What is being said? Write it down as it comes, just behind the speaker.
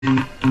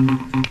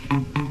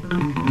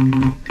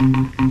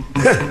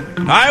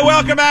Hi,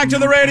 welcome back to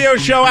the radio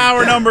show,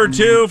 hour number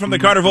 2 from the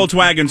Carter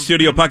Volkswagen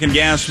studio. Puck and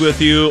Gas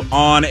with you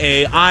on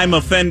a I'm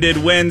Offended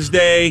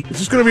Wednesday. Is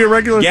this going to be a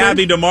regular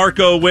Gabby thing?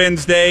 DeMarco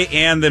Wednesday,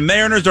 and the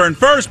Mariners are in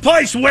first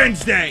place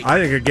Wednesday. I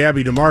think a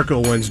Gabby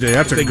DeMarco Wednesday.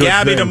 That's a good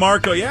Gabby thing.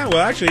 DeMarco, yeah, well,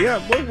 actually,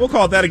 yeah, we'll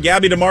call it that, a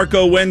Gabby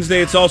DeMarco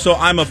Wednesday. It's also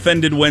I'm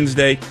Offended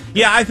Wednesday.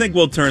 Yeah, I think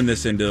we'll turn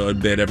this into a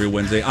bit every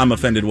Wednesday. I'm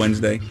Offended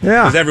Wednesday.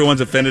 Yeah. Because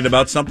everyone's offended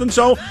about something.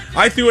 So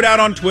I threw it out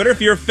on Twitter. If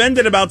you're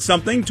offended about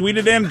something, tweet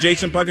it in,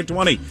 Jason Puckett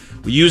 20,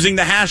 using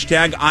the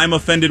hashtag I'm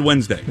Offended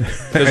Wednesday.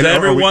 Because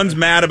everyone's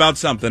mad about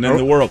something in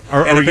the world.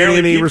 Are we getting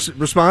any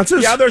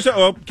responses? Yeah, there's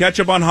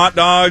ketchup on hot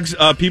dogs,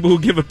 people who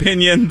give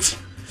opinions.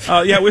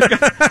 Yeah, we've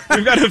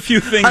got a few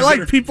things. I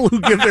like people who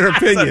give their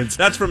opinions.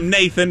 That's from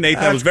Nathan.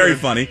 That was very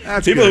funny.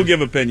 That's people good. who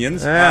give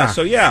opinions.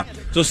 Yeah.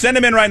 So send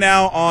them in right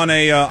now on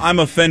a I'm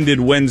Offended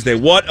Wednesday.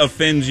 What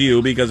offends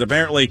you? Because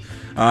apparently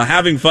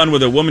having fun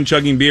with a woman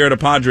chugging beer at a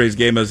Padres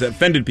game has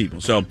offended people.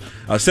 So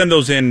send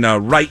those in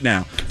right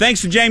now.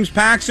 Thanks to James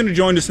Paxton who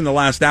joined us in the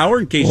last hour.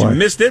 In case you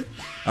missed it,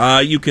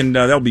 you can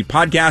that'll be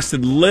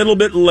podcasted a little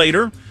bit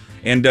later,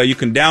 and you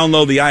can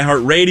download the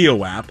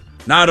iHeartRadio app.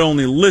 Not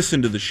only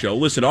listen to the show,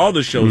 listen to all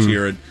the shows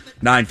here at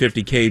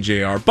 950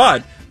 KJR,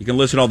 but you can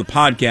listen to all the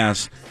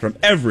podcasts from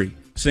every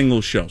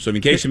single show. So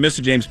in case you missed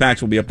it, James Pax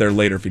will be up there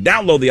later if you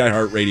download the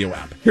iHeartRadio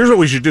app. Here's what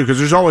we should do, because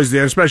there's always,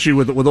 especially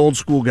with old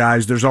school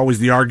guys, there's always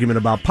the argument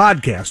about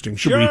podcasting.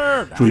 Should we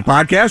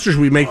podcast or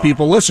should we make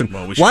people listen?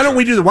 Well, Why don't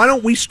we do that? Why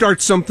don't we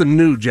start something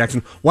new,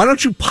 Jackson? Why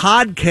don't you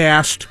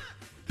podcast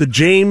the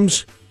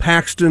James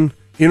Paxton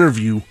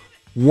interview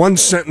one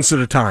sentence at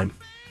a time?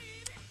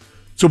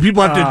 So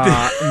people have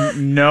to.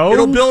 No,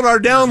 it'll build our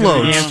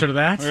downloads. The answer to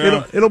that,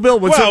 it'll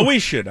build. We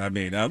should. I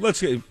mean,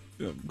 let's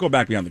go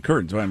back beyond the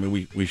curtains. I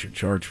mean, we should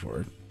charge for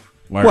it.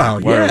 Why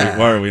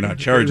are we not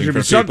charging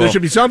for people? There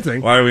should be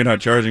something. Why are we not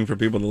charging for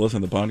people to listen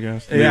to the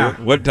podcast? Yeah.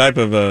 What type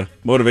of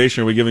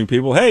motivation are we giving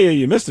people? Hey,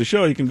 you missed the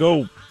show. You can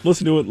go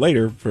listen to it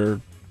later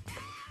for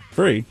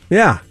free.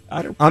 Yeah.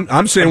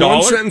 I'm saying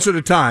one sentence at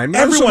a time.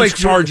 Everyone's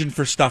charging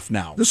for stuff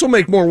now. This will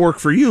make more work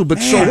for you, but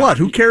so what?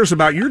 Who cares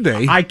about your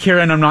day? I care,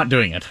 and I'm not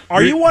doing it.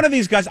 Are you one of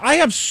these guys? I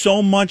have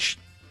so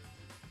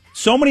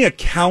many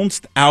accounts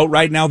out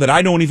right now that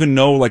I don't even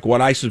know what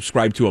I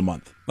subscribe to a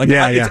month.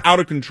 It's out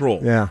of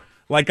control. Yeah.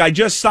 I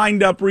just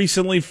signed up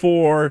recently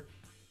for,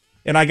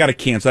 and I got to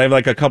cancel. I have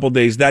a couple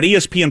days, that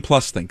ESPN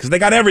Plus thing, because they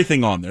got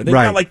everything on there. They've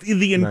got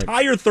the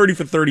entire 30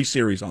 for 30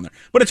 series on there,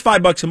 but it's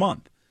 $5 a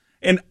month.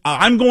 And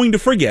I'm going to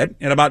forget,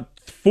 and about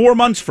 4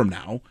 months from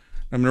now,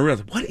 I'm going to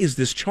realize, what is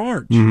this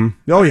charge?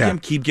 Mm-hmm. Oh, yeah. I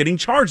keep getting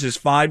charged this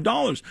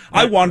 $5.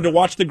 I wanted to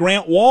watch the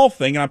Grant Wall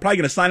thing, and I'm probably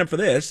going to sign up for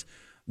this.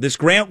 This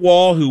Grant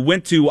Wall who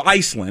went to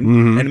Iceland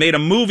and made a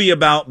movie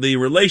about the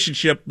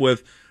relationship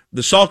with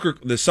the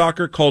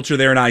soccer culture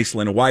there in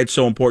Iceland and why it's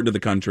so important to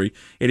the country.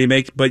 And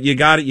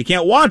you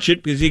can't watch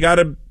it because you got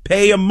to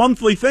pay a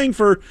monthly thing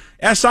for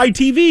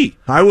SITV.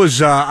 I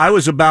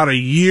was about a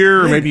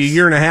year, maybe a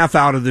year and a half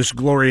out of this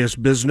glorious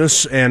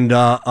business, and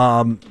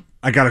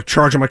I got a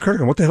charge on my credit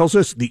card. What the hell is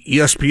this? The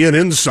ESPN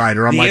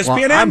Insider.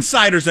 ESPN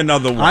Insider's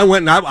another one. I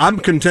went. I'm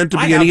content to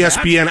be an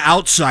ESPN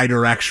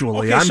outsider.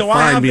 Actually, okay, I'm so fine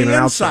I have being the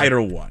an Insider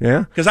outsider. one. Yeah,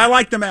 because I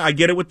like them. I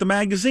get it with the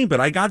magazine,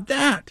 but I got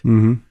that.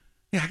 Mm-hmm.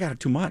 Yeah, I got it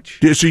too much.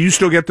 So you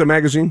still get the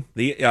magazine?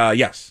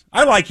 Yes,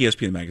 I like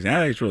ESPN magazine. I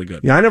think it's really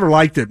good. Yeah, I never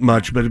liked it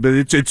much, but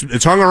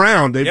it's hung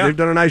around. They've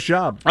done a nice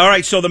job. All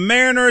right, so the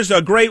Mariners,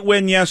 a great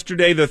win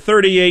yesterday. The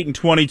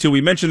 38-22.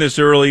 We mentioned this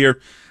earlier.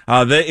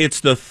 It's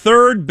the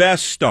third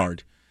best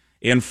start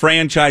in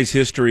franchise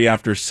history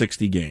after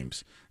 60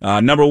 games.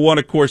 Number one,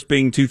 of course,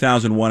 being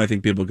 2001. I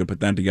think people could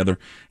put that together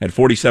at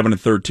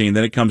 47-13.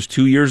 Then it comes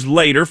 2 years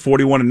later,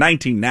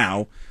 41-19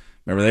 now.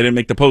 Remember, they didn't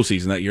make the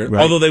postseason that year.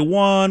 Right. Although they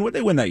won, what did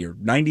they win that year?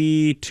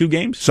 92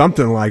 games?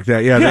 Something like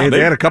that. Yeah,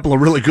 they had a couple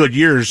of really good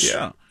years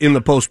in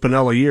the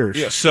post-Pinella years.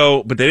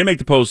 Yeah, but they didn't make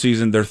the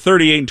postseason. They're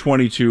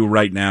 38-22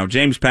 right now.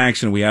 James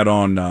Paxton, we had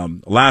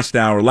on last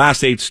hour,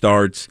 last 8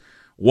 starts,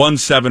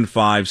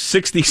 175,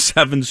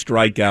 67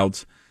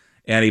 strikeouts,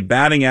 and a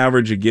batting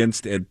average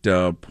against at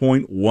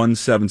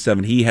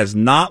 .177. He has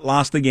not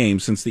lost a game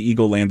since the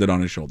eagle landed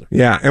on his shoulder.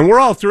 Yeah, and we're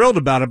all thrilled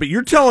about it, but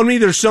you're telling me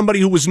there's somebody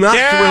who was not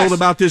thrilled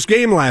about this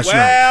game last night.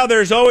 Well,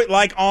 there's always,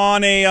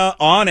 on a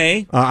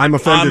I'm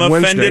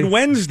Offended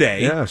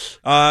Wednesday. Yes.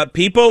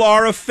 People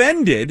are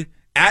offended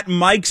at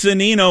Mike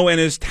Zunino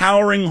and his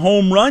towering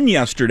home run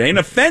yesterday, and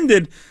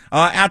offended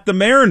at the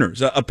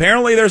Mariners.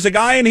 Apparently there's a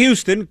guy in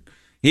Houston.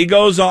 He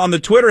goes on the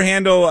Twitter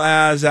handle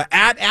as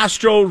at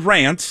Astros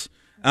Rants,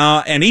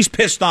 and he's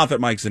pissed off at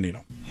Mike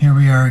Zunino. Here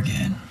we are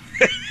again.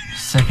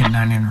 Second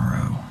night in a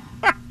row.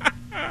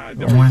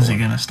 When is it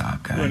going to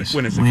stop, guys?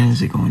 When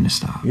is it going to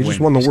stop? You just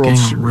won the World Series.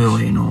 Series. It's getting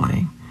really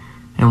annoying.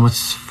 And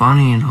what's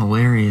funny and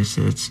hilarious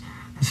is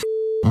it's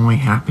only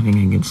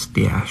happening against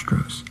the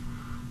Astros.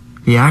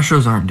 The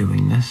Astros aren't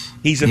doing this.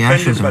 He's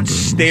offended about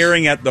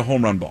staring at the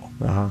home run ball.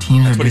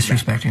 Teams are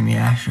disrespecting the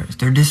Astros.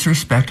 They're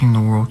disrespecting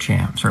the world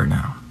champs right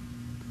now.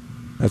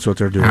 That's what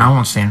they're doing. And I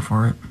won't stand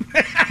for it.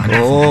 I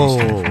definitely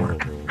won't stand for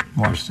it.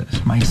 Watch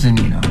this. Mike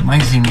Zunino.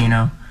 Mike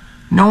Zunino.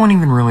 No one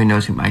even really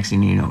knows who Mike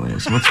Zunino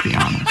is. Let's be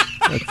honest.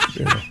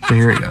 So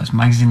here it goes.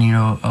 Mike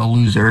Zunino, a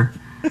loser.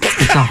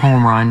 It's a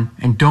home run.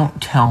 And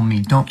don't tell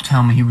me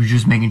he was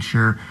just making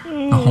sure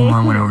the home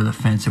run went over the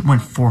fence. It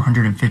went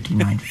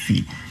 459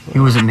 feet. He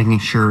wasn't making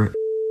sure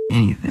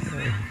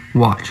anything.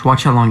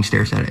 Watch how long he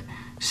stares at it.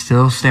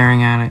 Still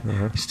staring at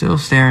it. Still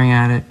staring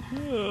at it.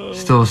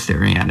 Still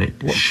staring at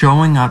it.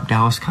 Showing up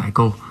Dallas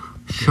Keuchel.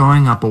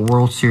 Showing up a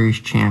World Series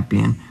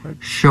champion.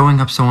 Showing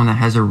up someone that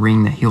has a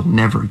ring that he'll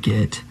never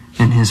get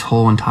in his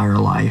whole entire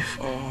life.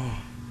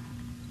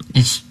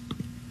 It's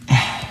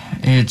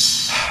at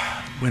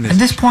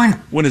this point.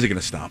 When is it going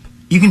to stop?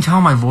 You can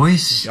tell my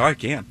voice. I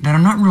can. That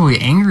I'm not really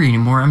angry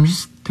anymore. I'm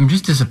just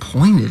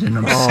disappointed and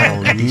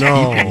upset at these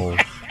people.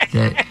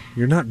 That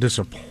you're not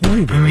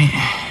disappointed. I mean,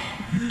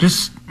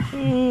 just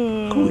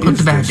put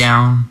the bat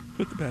down.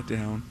 Put the bat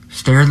down.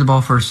 Stare at the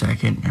ball for a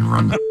second and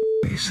run the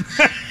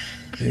bases.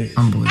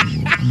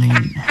 Unbelievable. I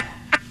mean,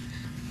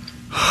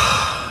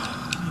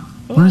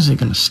 when is it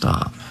going to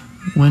stop?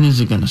 When is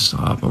it going to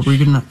stop? Am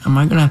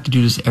I going to have to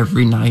do this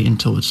every night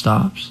until it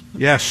stops?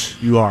 Yes,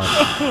 you are.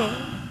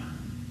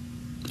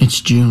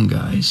 It's June,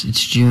 guys.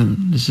 It's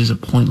June. This is a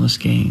pointless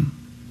game.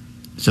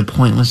 It's a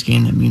pointless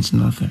game that means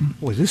nothing.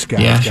 Boy, this guy's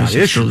the Astros got are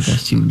still issues. the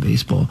best team in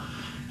baseball,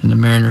 and the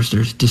Mariners,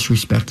 they're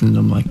disrespecting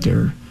them like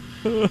they're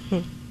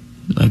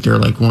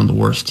like one of the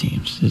worst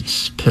teams.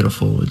 It's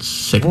pitiful. It's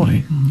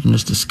sickening. And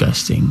it's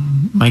disgusting.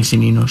 Mike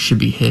Zunino should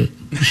be hit.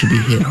 He should be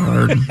hit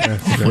hard.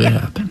 Hopefully it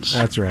happens.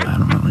 That's right. I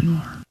don't know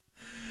anymore.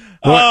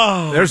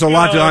 Well, there's a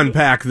lot to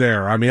unpack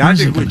there. I mean, When I is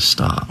it think going to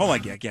stop? Hold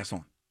on, guess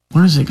on.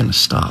 When is it going to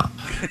stop?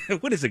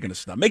 When is it going to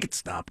stop? Make it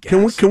stop,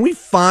 guys. can we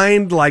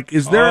find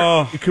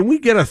can we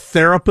get a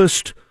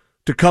therapist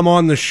to come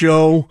on the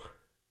show?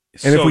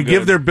 And if we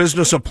give their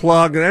business a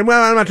plug, and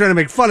well, I'm not trying to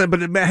make fun of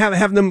it, but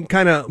have them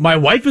kind of. My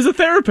wife is a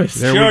therapist.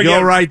 There we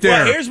go, right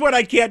there. Well, here's what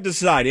I can't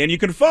decide, and you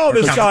can follow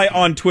this guy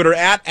on Twitter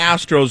at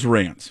Astros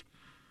Rants,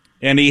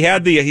 and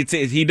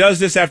he does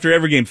this after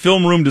every game,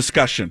 film room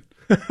discussion.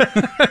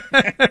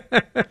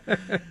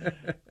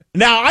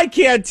 Now I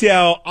can't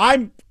tell.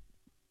 I'm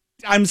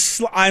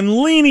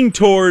leaning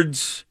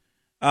towards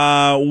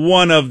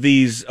one of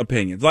these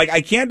opinions. Like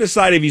I can't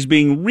decide if he's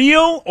being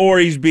real or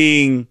he's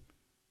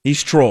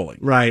trolling.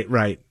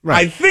 Right.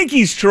 I think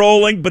he's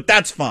trolling, but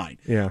that's fine.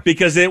 Yeah.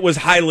 Because it was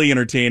highly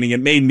entertaining. It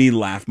made me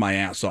laugh my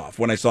ass off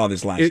when I saw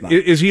this last night.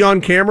 Is he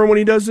on camera when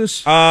he does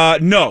this?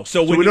 No.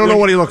 So we don't know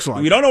what he looks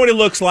like. We don't know what he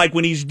looks like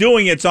when he's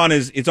doing it. It's on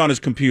his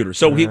computer.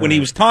 So when he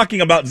was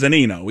talking about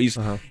Zunino,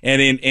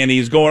 and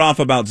he's going off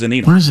about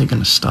Zunino. When is it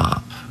going to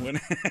stop?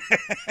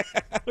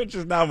 Which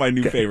is now my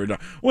new favorite.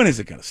 When is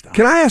it going to stop?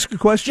 Can I ask a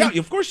question? Yeah,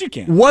 of course you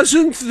can.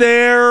 Wasn't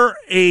there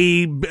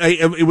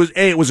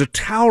it was a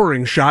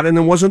towering shot, and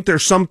then wasn't there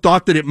some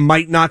thought that it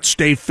might not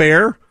stay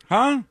fair?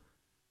 Huh?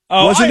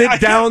 Oh, wasn't it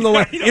down the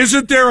line?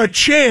 Isn't there a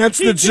chance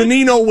that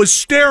Zunino was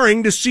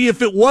staring to see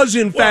if it was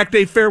in fact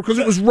a fair, because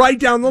it was right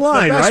down the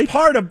line, the best right?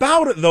 part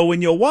about it, though,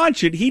 when you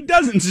watch it, he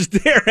doesn't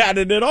stare at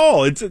it at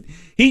all.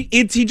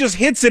 He just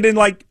hits it in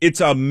like it's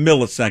a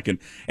millisecond,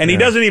 and he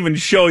doesn't even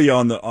show you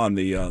on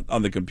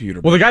the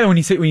computer. Well, the guy when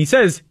he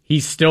says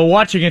he's still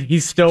watching it,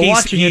 he's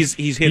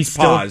hit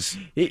pause.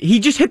 He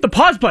just hit the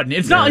pause button.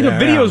 It's not like the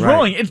video is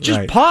rolling; it's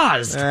just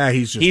paused.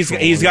 He's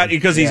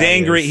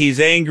angry. He's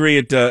angry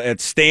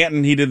at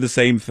Stanton. He did the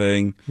same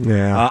thing.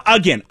 Yeah.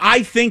 Again,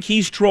 I think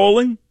he's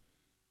trolling,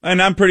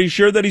 and I'm pretty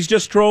sure that he's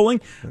just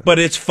trolling. But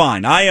it's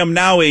fine. I am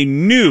now a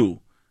new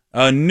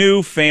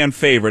fan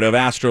favorite of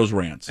Astros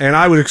Rants. And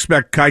I would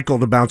expect Keuchel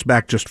to bounce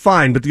back just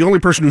fine, but the only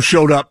person who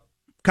showed up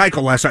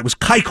Keuchel last night was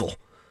Keuchel.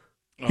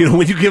 You know,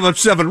 when you give up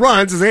 7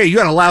 runs, hey, you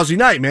had a lousy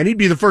night, man. He'd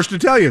be the first to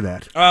tell you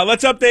that.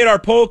 Let's update our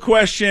poll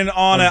question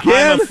on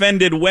I'm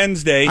Offended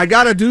Wednesday. I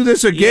got to do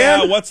this again?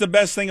 Yeah, what's the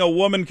best thing a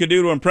woman could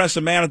do to impress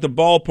a man at the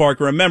ballpark?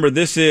 Remember,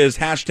 this is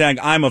hashtag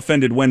I'm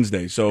Offended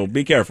Wednesday, so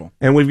be careful.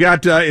 And we've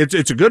got,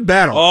 it's a good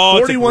battle. Oh,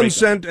 41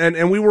 cent,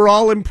 and we were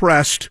all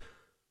impressed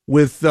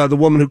with the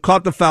woman who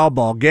caught the foul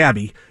ball,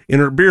 Gabby, in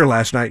her beer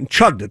last night and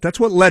chugged it.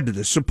 That's what led to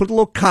this. So put a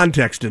little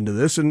context into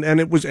this,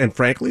 and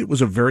frankly, it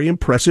was a very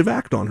impressive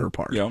act on her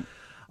part. Yeah.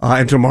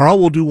 And tomorrow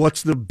we'll do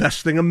what's the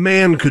best thing a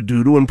man could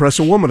do to impress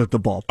a woman at the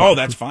ballpark. Oh,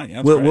 that's fine.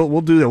 Yeah,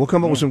 we'll do that. We'll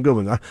come up with some good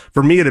ones.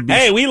 For me, it'd be.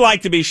 Hey, we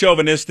like to be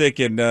chauvinistic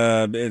and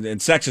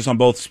sexist on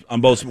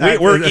both.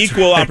 We're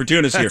equal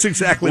opportunists here. That's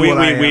exactly what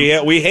I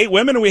am. We hate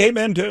women and we hate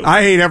men too.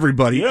 I hate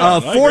everybody.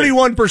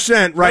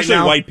 41% right now.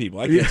 Especially white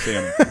people. I can't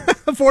stand them.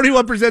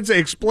 41% say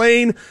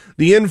explain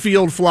the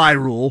infield fly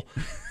rule.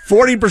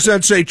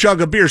 40% say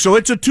chug a beer, so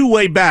it's a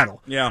two-way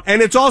battle. Yeah.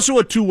 And it's also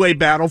a two-way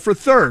battle for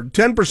third.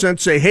 10%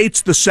 say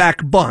hates the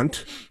sack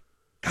bunt.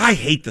 I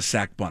hate the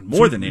sack bunt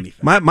more than anything.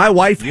 My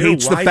wife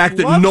hates the fact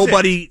that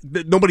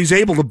nobody's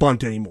able to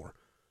bunt anymore.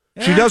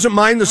 Yeah. She doesn't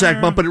mind the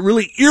sack bunt, but it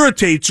really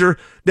irritates her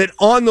that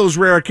on those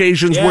rare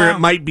occasions where it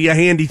might be a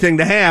handy thing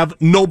to have,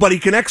 nobody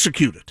can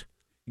execute it.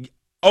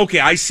 Okay,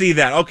 I see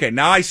that. Okay,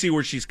 now I see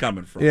where she's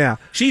coming from. Yeah.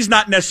 She's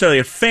not necessarily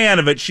a fan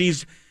of it.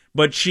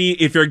 But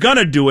if you're going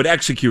to do it,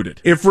 execute it.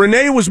 If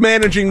Renee was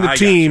managing the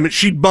team,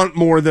 she'd bunt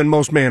more than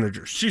most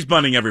managers. She's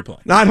bunting every play.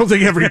 No, I don't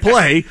think every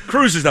play.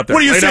 Cruz is up there.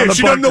 What are you saying?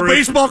 She doesn't know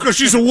baseball because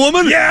she's a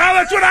woman? Yeah,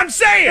 that's what I'm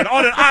saying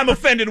on an I'm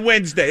Offended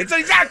Wednesday. It's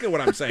exactly what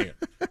I'm saying.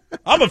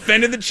 I'm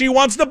offended that she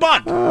wants to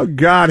bunt. Oh,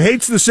 God.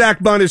 Hates the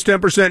sack bunt is 10%.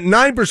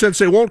 9%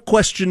 say won't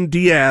question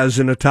Diaz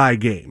in a tie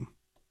game.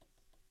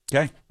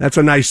 Okay. That's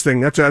a nice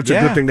thing. That's a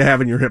good thing to have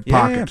in your hip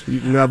pocket.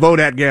 You can vote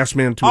at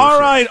Gasman, too. All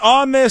right,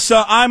 on this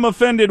I'm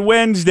Offended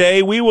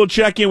Wednesday, we will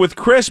check in with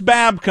Chris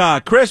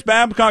Babcock. Chris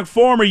Babcock,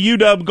 former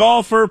UW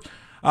golfer,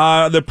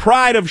 the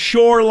pride of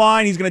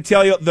Shoreline. He's going to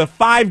tell you the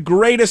 5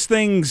 greatest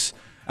things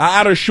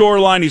out of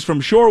Shoreline. He's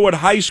from Shorewood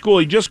High School.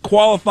 He just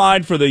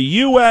qualified for the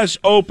U.S.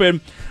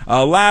 Open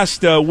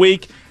last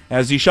week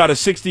as he shot a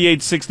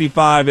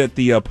 68-65 at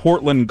the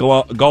Portland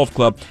Golf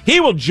Club.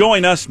 He will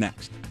join us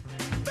next.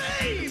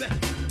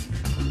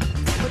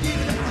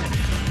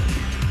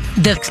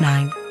 Ducks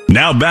 9.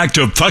 Now back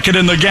to Puckett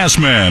and the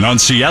Gasman on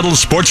Seattle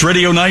Sports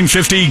Radio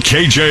 950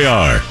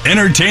 KJR.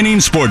 Entertaining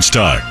sports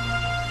talk.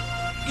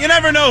 You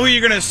never know who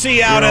you're going to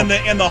see out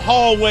in the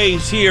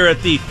hallways here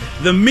at the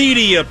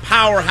media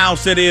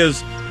powerhouse that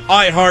is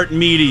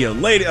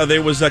iHeartMedia.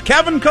 There was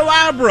Kevin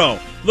Calabro,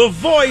 the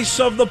voice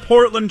of the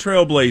Portland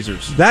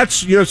Trailblazers.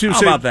 That's how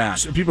about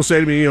that? People say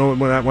to me,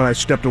 when I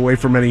stepped away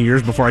for many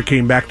years before I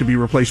came back to be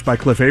replaced by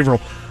Cliff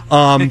Averill.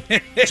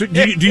 So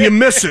do you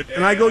miss it?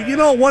 And I go,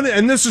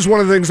 and this is one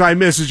of the things I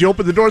miss is you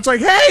open the door, it's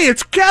like, hey,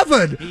 it's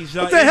Kevin.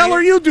 What the hell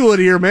are you doing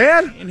here,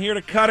 man? In here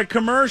to cut a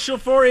commercial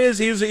for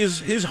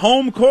his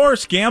home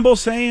course, Gamble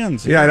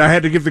Sands. Yeah, and I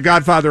had to give the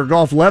Godfather of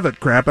Golf Levitt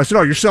crap. I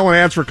said, you're selling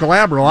ads for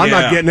Calabro. I'm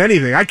not getting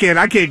anything. I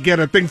can't get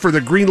a thing for the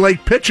Green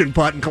Lake pitch and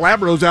putt, and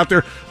Calabro's out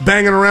there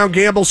banging around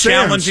Gamble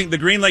Sands. Challenging, the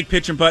Green Lake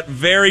pitch and putt,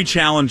 very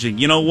challenging.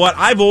 You know what?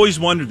 I've always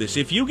wondered this.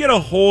 If you get a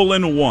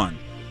hole-in-one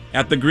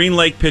at the Green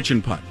Lake pitch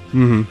and putt,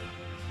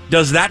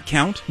 does that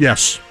count?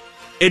 Yes.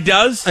 It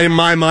does? In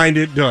my mind,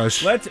 it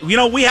does.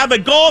 We have a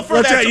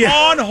golfer that's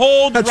on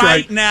hold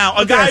right now.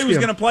 A guy who's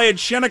going to play at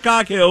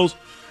Shinnecock Hills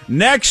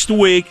next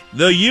week,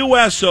 the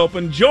U.S.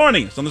 Open,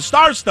 joining us on the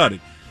star-studded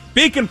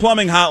Beacon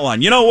Plumbing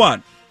Hotline. You know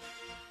what?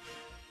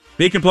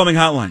 Beacon Plumbing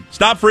Hotline.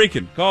 Stop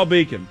freaking. Call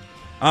Beacon.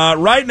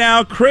 Right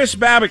now, Chris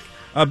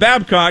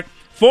Babcock,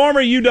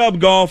 former UW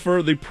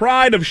golfer, the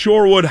pride of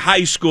Shorewood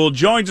High School,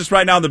 joins us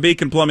right now on the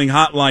Beacon Plumbing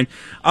Hotline.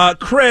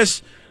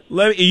 Chris,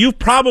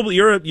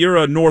 you're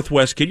a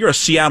Northwest kid. You're a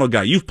Seattle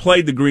guy. You've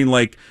played the Green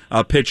Lake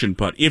pitch and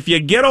putt. If you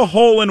get a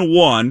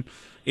hole-in-one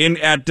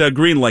at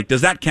Green Lake,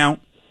 does that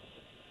count?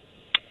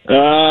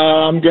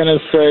 I'm gonna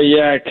say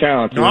it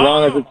counts. As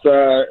long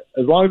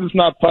as it's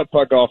not putt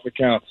golf, it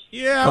counts.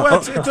 Yeah, well,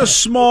 it's a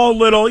small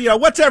little.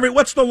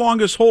 What's the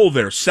longest hole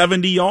there?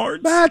 70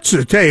 yards. That's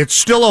it. Hey, it's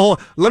still a hole.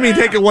 Let me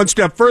take it one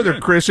step further,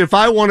 Chris. If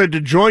I wanted to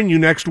join you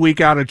next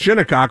week out at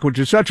Shinnecock, which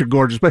is such a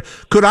gorgeous place,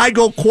 could I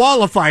go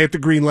qualify at the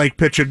Green Lake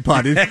pitch and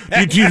putt? Do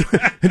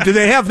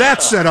they have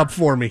that set up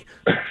for me?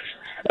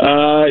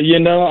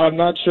 I'm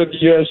not sure the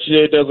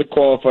USGA does a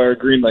qualifier at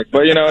Green Lake,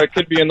 but it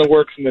could be in the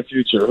works in the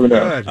future. Who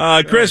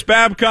knows? Chris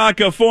Babcock,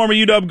 a former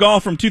UW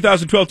golf from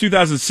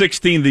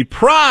 2012-2016, the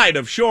pride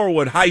of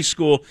Shorewood High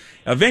School.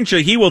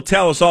 Eventually, he will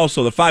tell us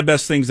also the 5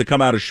 best things that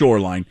come out of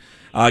Shoreline,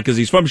 because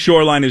he's from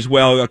Shoreline as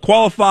well.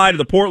 Qualified at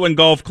the Portland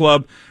Golf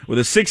Club with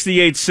a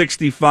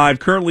 68-65,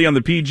 currently on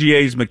the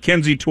PGA's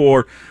Mackenzie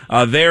Tour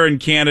there in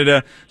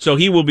Canada. So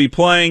he will be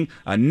playing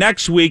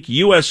next week,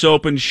 U.S.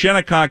 Open,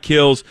 Shinnecock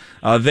Hills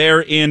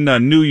there in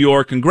New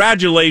York.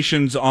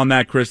 Congratulations on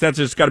that, Chris. That's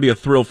just got to be a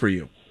thrill for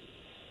you.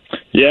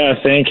 Yeah,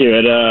 thank you.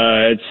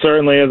 It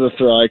certainly is a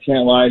thrill. I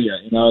can't lie to you.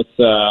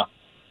 It's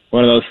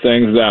one of those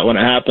things that when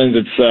it happens,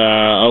 it's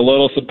a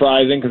little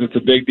surprising because it's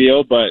a big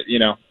deal, but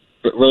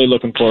really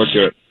looking forward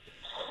to it.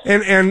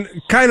 And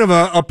kind of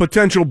a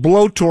potential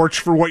blowtorch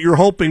for what you're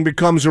hoping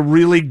becomes a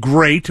really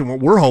great, and what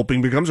we're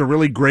hoping becomes a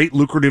really great,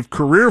 lucrative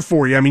career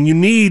for you. I mean, you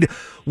need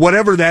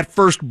whatever that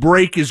first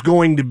break is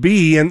going to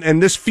be,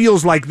 and this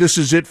feels like this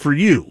is it for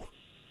you.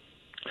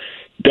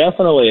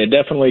 Definitely. It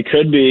definitely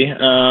could be.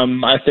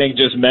 I think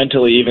just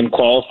mentally even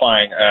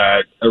qualifying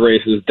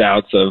erases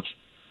doubts of,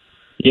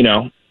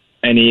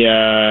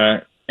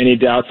 any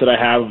doubts that I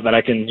have that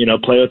I can,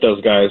 play with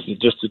those guys.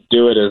 Just to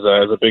do it is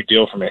a big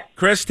deal for me.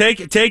 Chris,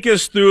 take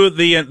us through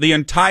the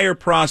entire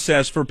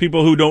process for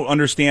people who don't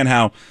understand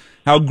how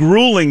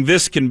grueling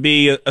this can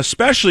be,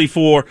 especially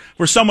for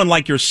someone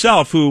like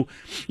yourself who,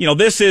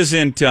 this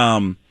isn't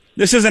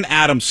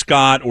Adam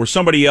Scott or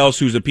somebody else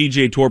who's a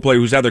PGA Tour player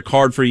who's had their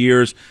card for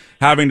years,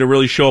 having to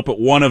really show up at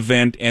one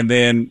event and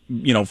then,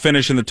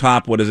 finish in the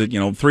top,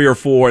 3 or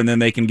 4, and then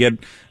they can get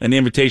an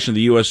invitation to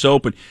the U.S.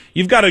 Open.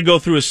 You've got to go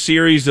through a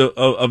series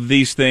of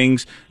these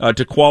things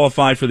to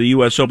qualify for the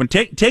U.S. Open.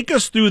 Take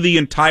us through the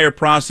entire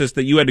process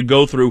that you had to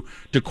go through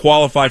to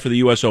qualify for the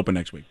U.S. Open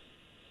next week.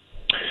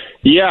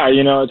 Yeah,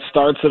 it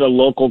starts at a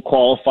local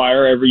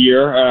qualifier every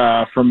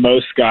year. For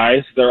most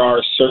guys, there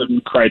are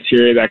certain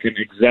criteria that can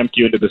exempt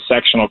you into the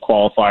sectional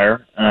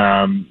qualifier.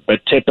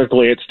 But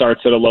typically it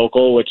starts at a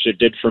local, which it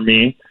did for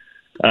me.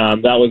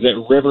 That was at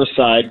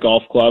Riverside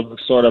Golf Club,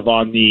 sort of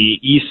on the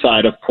east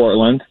side of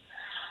Portland.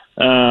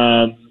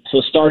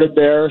 So started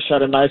there,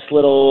 shot a nice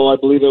little, I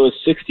believe it was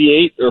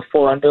 68 or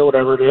 4 under,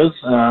 whatever it is.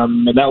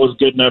 And that was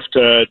good enough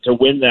to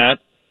win that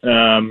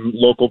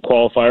local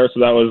qualifier, so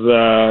that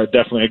was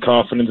definitely a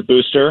confidence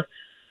booster.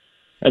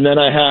 And then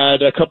I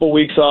had a couple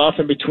weeks off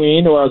in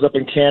between where I was up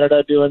in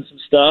Canada doing some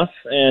stuff,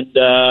 and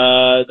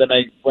then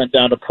I went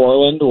down to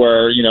Portland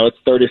where it's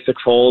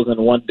 36 holes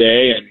in one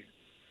day, and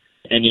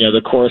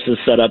the course is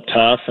set up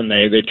tough, and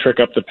they trick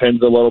up the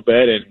pins a little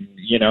bit, and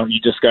you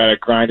just got to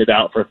grind it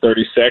out for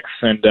 36,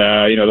 and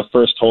the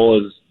first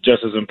hole is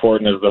just as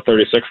important as the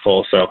 36th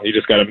hole, so you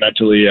just got to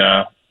mentally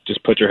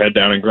just put your head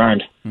down and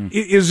grind.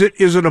 Is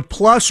it a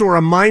plus or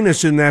a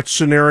minus in that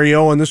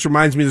scenario? And this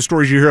reminds me of the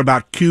stories you hear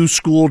about Q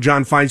School.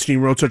 John Feinstein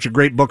wrote such a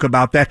great book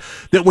about that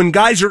when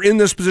guys are in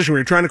this position where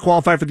you're trying to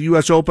qualify for the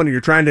U.S. Open or you're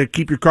trying to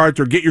keep your card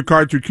or get your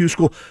card through Q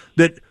School,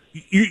 that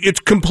it's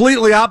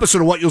completely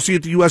opposite of what you'll see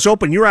at the U.S.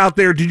 Open. You're out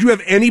there. Did you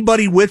have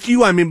anybody with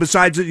you? I mean,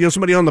 besides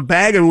somebody on the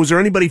bag? I mean, was there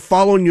anybody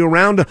following you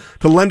around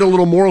to lend a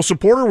little moral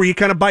support, or were you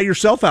kind of by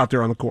yourself out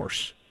there on the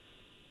course?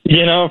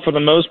 For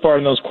the most part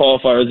in those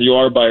qualifiers, you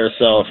are by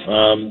yourself.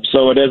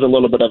 So it is a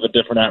little bit of a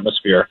different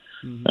atmosphere.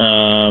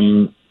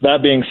 Mm-hmm.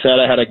 That being said,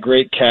 I had a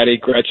great caddy,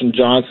 Gretchen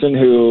Johnson,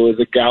 who is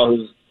a gal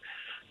who's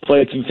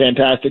played some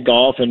fantastic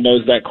golf and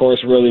knows that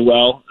course really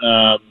well.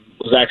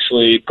 Was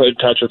actually put in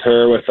touch with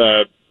her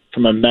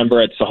from a member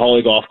at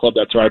Sahali Golf Club.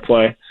 That's where I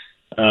play.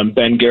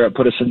 Ben Garrett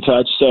put us in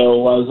touch.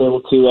 So I was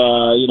able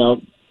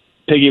to,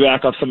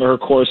 piggyback off some of her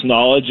course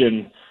knowledge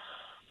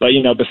But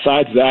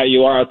besides that,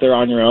 you are out there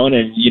on your own,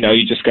 and you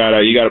just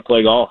gotta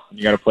play golf.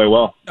 You gotta play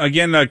well.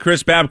 Again,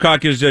 Chris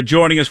Babcock is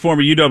joining us,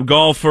 former UW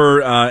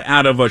golfer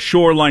out of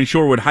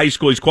Shorewood High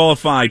School. He's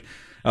qualified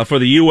for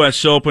the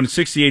U.S. Open,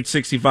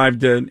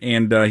 68-65,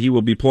 and he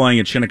will be playing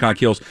at Shinnecock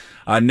Hills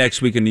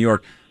next week in New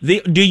York.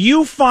 Do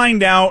you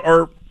find out,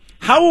 or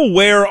how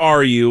aware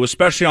are you,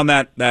 especially on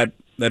that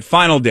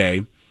final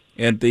day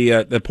at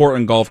the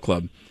Portland Golf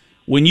Club,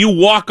 when you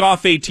walk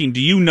off 18?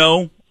 Do you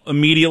know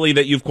immediately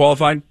that you've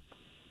qualified?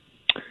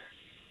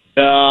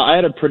 I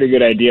had a pretty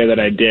good idea that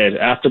I did.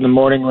 After the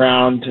morning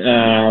round,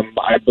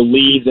 I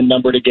believe the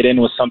number to get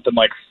in was something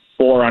like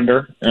 4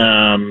 under.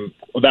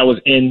 That was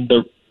in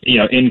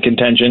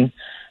contention,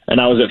 and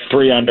I was at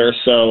 3 under.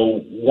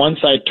 So once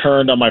I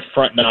turned on my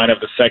front 9 of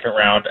the second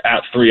round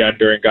at 3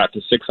 under and got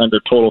to 6 under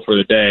total for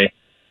the day,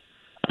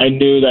 I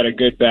knew that a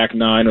good back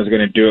 9 was going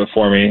to do it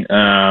for me,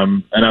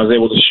 and I was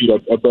able to shoot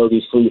a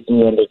bogey 3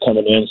 under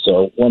coming in.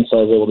 So once I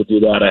was able to do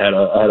that, I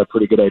had a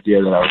pretty good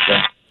idea that I was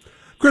there.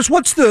 Chris,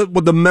 what's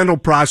the mental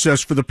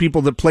process for the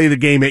people that play the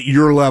game at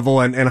your level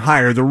and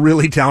higher, the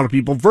really talented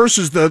people,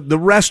 versus the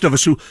rest of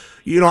us who,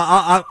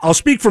 I'll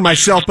speak for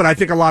myself, but I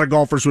think a lot of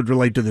golfers would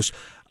relate to this.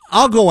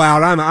 I'll go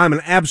out, I'm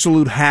an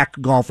absolute hack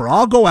golfer.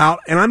 I'll go out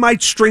and I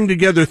might string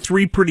together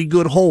 3 pretty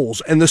good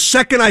holes. And the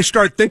second I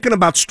start thinking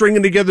about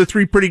stringing together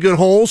 3 pretty good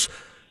holes,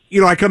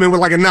 I come in with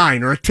like a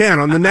 9 or a 10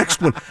 on the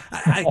next one.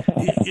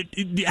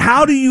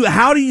 How do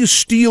you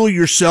steel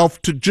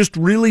yourself to just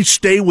really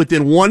stay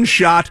within one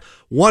shot,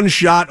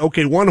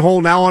 okay, 1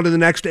 hole, now on to the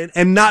next,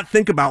 and not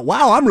think about,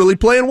 wow, I'm really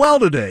playing well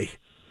today?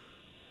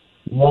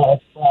 Well,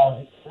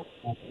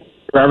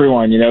 for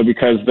everyone,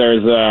 because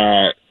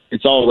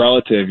it's all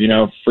relative.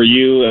 For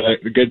you, a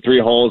good 3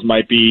 holes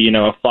might be,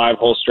 a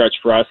 5-hole stretch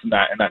for us, and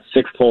that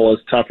 6th hole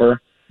is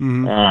tougher.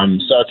 Mm-hmm.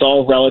 So it's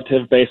all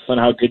relative based on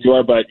how good you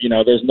are, but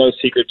there's no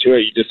secret to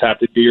it. You just have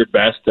to do your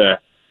best to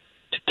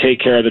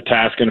take care of the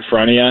task in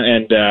front of you,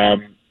 and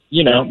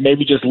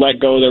maybe just let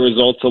go of the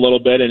results a little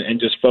bit and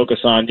just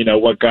focus on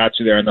what got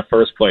you there in the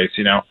first place.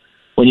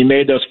 When you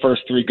made those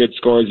first 3 good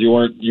scores, you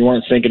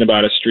weren't thinking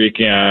about a streak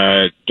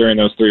during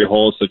those 3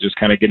 holes. So just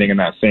kind of getting in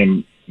that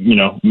same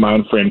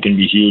mind frame can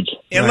be huge.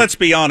 And let's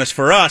be honest,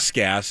 for us,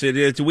 Gas,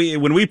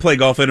 when we play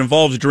golf, it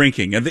involves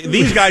drinking. And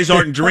these guys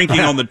aren't drinking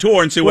on the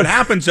tour, and so what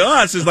happens to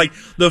us is like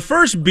the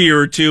first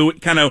beer or 2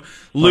 kind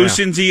of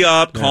loosens you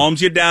up,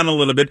 calms you down a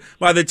little bit.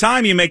 By the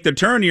time you make the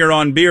turn, you're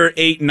on beer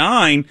 8,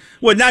 9.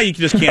 Well, now you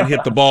just can't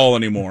hit the ball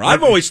anymore.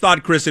 I've always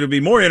thought, Chris, it would be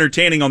more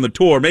entertaining on the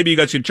tour. Maybe you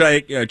guys should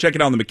check it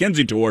out on the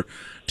McKenzie Tour.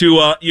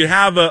 You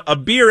have a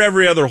beer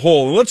every other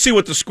hole, and let's see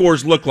what the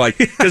scores look like,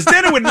 because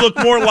then it would look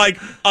more like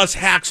us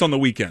hacks on the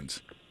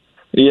weekends.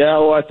 Yeah,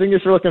 well, I think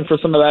if you're looking for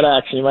some of that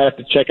action, you might have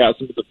to check out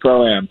some of the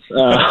pro-ams.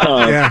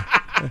 I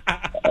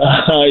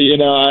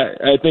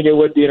think it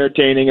would be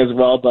entertaining as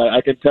well, but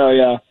I can tell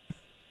you,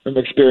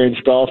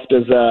 experienced golf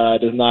does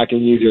not get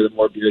easier the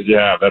more beers you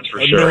have. That's for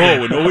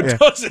sure. No, it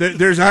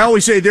doesn't. I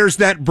always say there's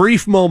that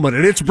brief moment,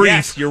 and it's brief.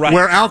 Yes, you're right.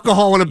 Where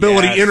alcohol and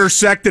ability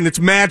intersect, and it's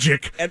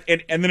magic. And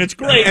then it's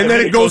great. And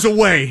then it goes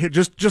away,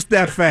 just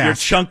that fast. You're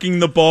chunking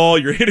the ball.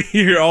 You're hitting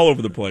it all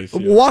over the place.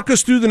 Yeah. Walk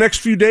us through the next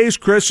few days,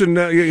 Chris, and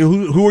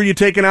who are you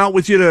taking out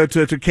with you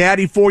to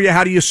caddy for you?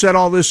 How do you set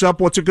all this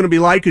up? What's it going to be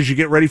like as you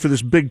get ready for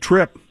this big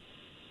trip?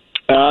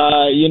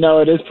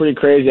 It is pretty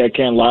crazy. I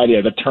can't lie to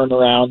you. The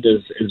turnaround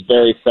is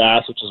very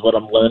fast, which is what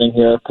I'm learning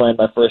here, playing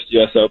my first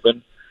U.S.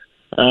 Open.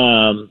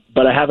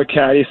 But I have a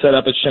caddy set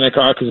up at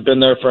Shinnecock who's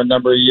been there for a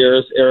number of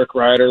years. Eric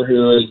Ryder,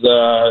 who is,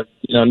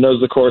 knows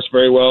the course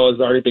very well,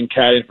 has already been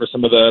caddying for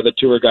some of the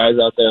tour guys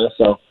out there.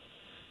 So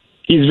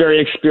he's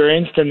very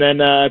experienced. And then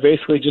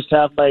basically just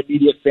have my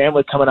immediate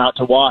family coming out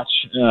to watch.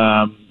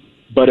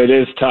 But it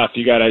is tough.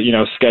 You got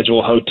to,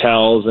 schedule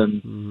hotels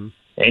and. Mm-hmm.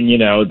 And,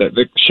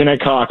 the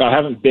Shinnecock, I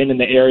haven't been in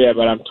the area,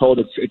 but I'm told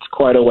it's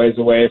quite a ways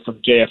away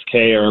from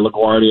JFK or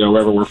LaGuardia or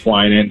wherever we're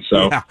flying in.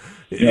 So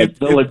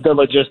the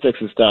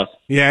logistics is tough.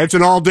 Yeah, it's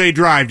an all-day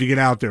drive to get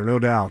out there, no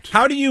doubt.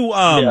 How do you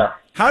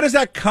how does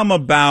that come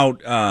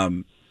about,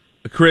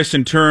 Chris,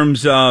 in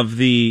terms of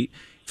the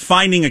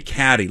finding a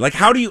caddy? Like,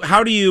 how do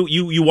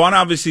you want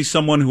obviously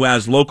someone who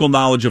has local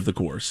knowledge of the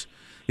course,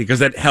 because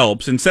that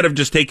helps, instead of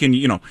just taking,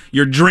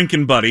 your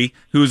drinking buddy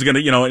who's going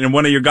to, and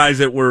one of your guys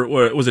that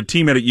was a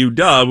teammate at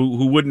UW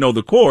who wouldn't know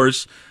the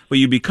course, but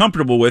you'd be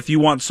comfortable with. You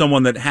want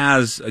someone that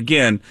has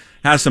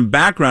some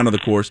background of the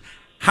course.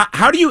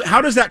 How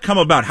does that come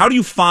about? How do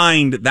you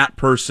find that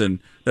person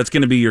that's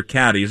going to be your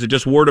caddy? Is it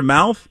just word of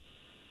mouth?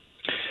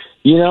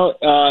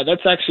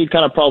 That's actually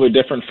kind of probably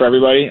different for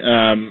everybody.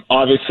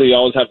 Obviously, you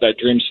always have that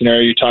dream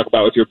scenario you talk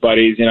about with your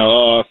buddies,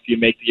 if you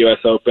make the U.S.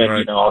 Open,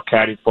 right. I'll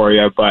caddy for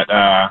you. But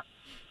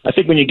I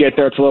think when you get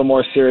there, it's a little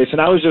more serious. And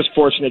I was just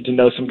fortunate to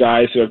know some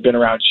guys who have been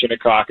around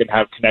Shinnecock and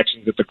have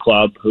connections at the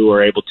club who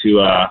are able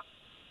to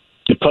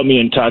put me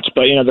in touch.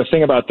 But, the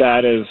thing about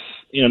that is,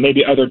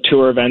 maybe other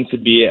tour events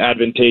would be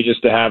advantageous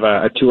to have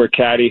a tour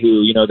caddy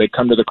who, they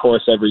come to the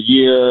course every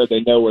year.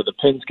 They know where the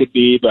pins could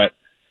be. But,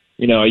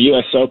 a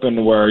U.S.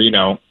 Open where,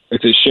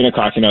 it's a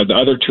Shinnecock, the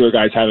other tour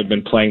guys haven't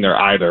been playing there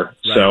either.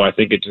 Right. So I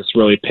think it just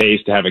really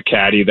pays to have a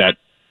caddy that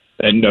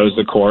knows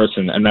the course,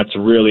 and that's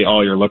really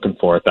all you're looking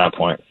for at that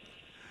point.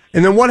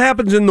 And then what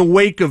happens in the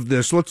wake of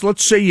this?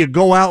 Let's say you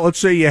go out. Let's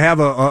say you have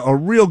a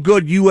real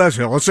good U.S.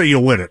 hill. Let's say you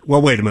win it.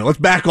 Well, wait a minute. Let's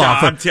back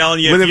off. I'm telling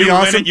you, if you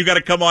win it, you got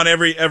to come on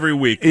every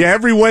week. Yeah,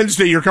 every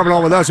Wednesday you're coming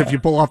on with us if you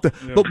pull off the.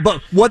 Yeah.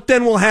 But what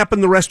then will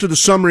happen the rest of the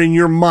summer in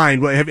your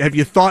mind? Have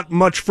you thought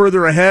much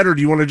further ahead, or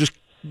do you want to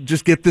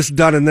just get this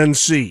done and then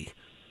see?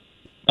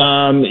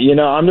 I'm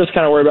just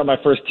kind of worried about my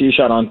first tee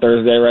shot on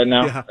Thursday right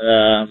now. Yeah.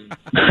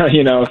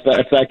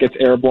 If that gets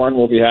airborne,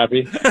 we'll be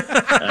happy.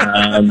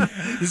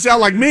 You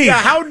sound like me. Yeah,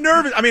 how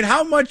nervous? I mean,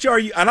 how much are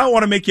you? I don't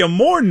want to make you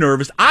more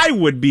nervous.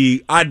 I'd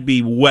be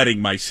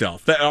wetting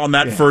myself on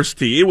that first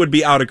tee. It would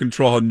be out of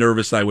control how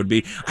nervous I would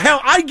be.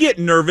 Hell, I get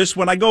nervous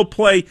when I go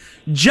play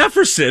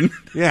Jefferson.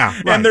 Yeah,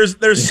 right. And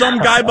there's some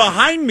guy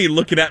behind me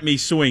looking at me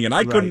swinging.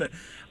 I couldn't.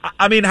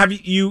 I mean, have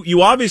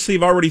you obviously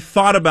have already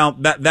thought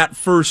about that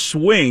first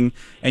swing,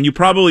 and you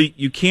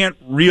can't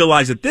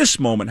realize at this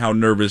moment how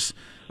nervous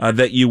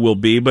that you will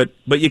be, but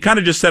you kind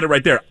of just said it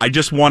right there. I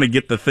just want to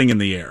get the thing in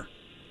the air.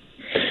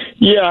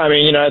 Yeah, I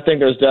mean, I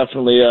think there's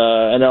definitely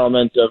an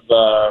element of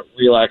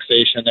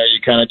relaxation there. You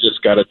kind of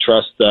just got to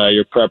trust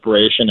your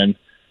preparation, and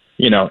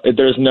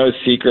there's no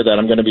secret that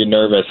I'm going to be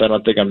nervous. I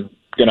don't think I'm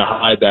going to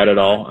hide that at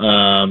all.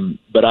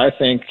 But I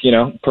think,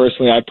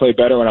 personally, I play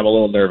better when I'm a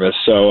little nervous.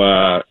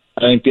 So. I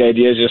think the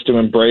idea is just to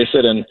embrace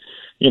it, and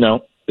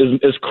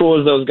as cool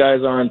as those guys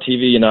are on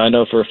TV, I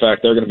know for a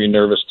fact they're going to be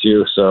nervous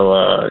too.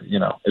 So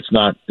it's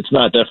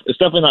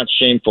definitely not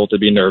shameful to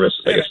be nervous.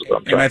 I guess is what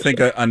I'm trying and I think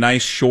a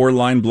nice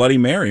shoreline Bloody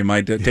Mary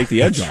might take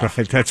the edge off.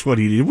 Right. That's what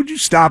he did. Would you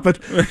stop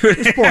it?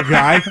 This poor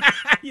guy.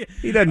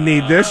 He doesn't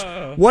need this.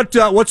 What's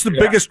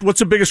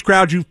the biggest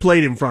crowd you've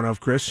played in front of,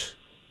 Chris?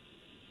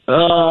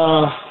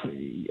 That's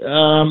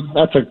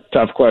a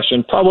tough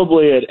question.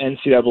 Probably at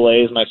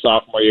NCAA's my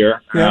sophomore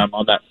year,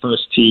 on that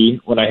first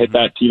tee when I hit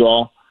that tee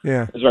ball.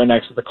 Yeah, it was right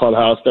next to the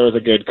clubhouse. There was a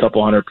good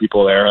couple hundred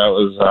people there. That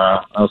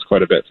was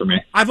quite a bit for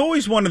me. I've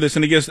always wanted this,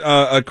 and I guess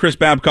Chris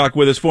Babcock,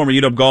 with us, former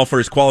UW golfer,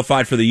 is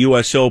qualified for the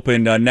U.S.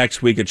 Open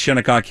next week at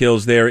Shinnecock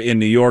Hills there in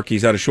New York.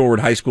 He's out of Shorewood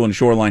High School in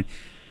Shoreline.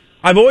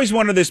 I've always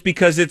wanted this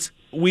because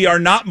we are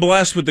not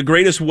blessed with the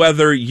greatest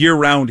weather year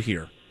round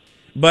here,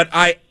 but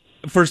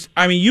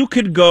you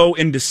could go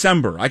in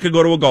December. I could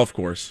go to a golf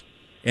course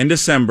in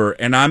December,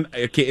 and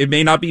it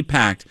may not be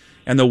packed,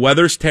 and the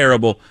weather's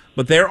terrible,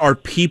 but there are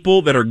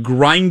people that are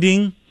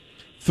grinding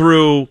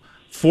through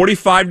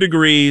 45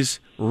 degrees,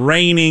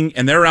 raining,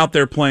 and they're out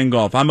there playing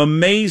golf. I'm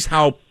amazed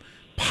how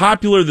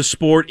popular the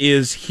sport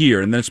is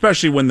here, and then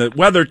especially when the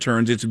weather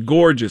turns, it's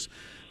gorgeous.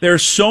 There are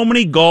so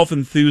many golf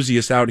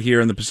enthusiasts out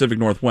here in the Pacific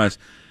Northwest.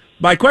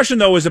 My question,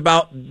 though, is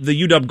about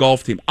the UW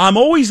golf team. I'm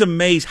always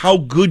amazed how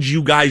good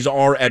you guys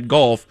are at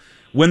golf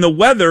when the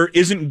weather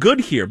isn't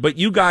good here. But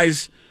you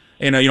guys,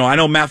 And I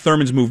know Matt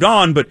Thurman's moved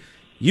on, but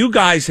you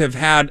guys have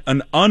had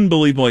an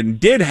unbelievable and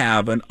did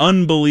have an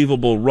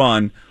unbelievable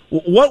run.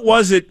 What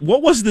was it?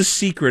 What was the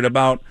secret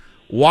about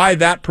why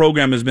that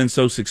program has been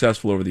so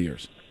successful over the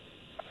years?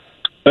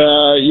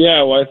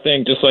 Yeah, well, I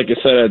think just like you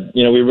said,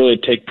 we really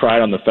take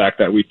pride on the fact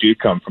that we do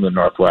come from the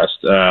Northwest.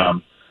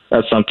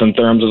 That's something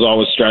Therms is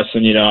always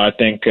stressing. I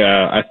think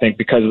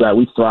because of that,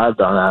 we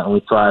thrived on that, and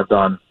we thrived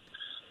on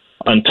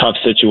tough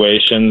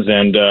situations.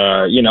 And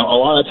a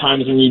lot of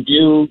times when you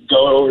do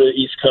go over to the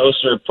East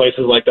Coast or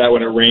places like that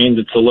when it rains,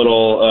 it's a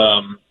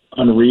little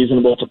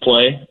unreasonable to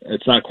play.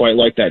 It's not quite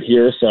like that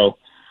here. So,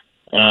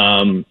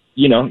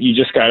 you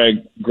just got to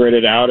grit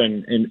it out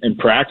and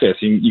practice.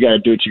 You got to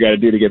do what you got to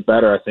do to get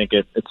better. I think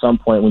at some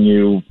point when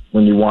you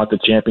want the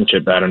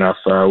championship bad enough,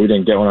 we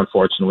didn't get one,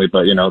 unfortunately,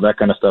 but that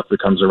kind of stuff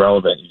becomes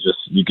irrelevant.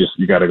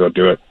 You got to go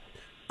do it.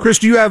 Chris,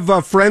 do you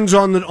have friends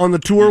on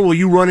the tour? Will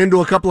you run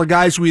into a couple of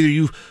guys who either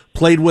you've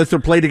played with or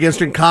played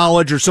against in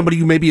college, or somebody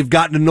you maybe have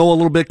gotten to know a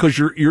little bit because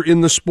you're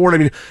in the sport? I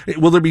mean,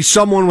 will there be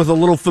someone with a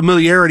little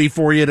familiarity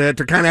for you to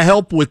kind of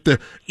help with the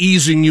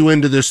easing you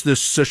into this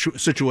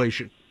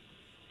situation?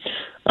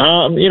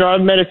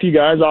 I've met a few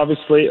guys,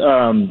 obviously.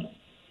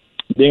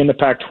 Being in the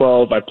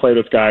Pac-12, I played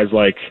with guys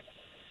like,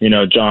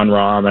 John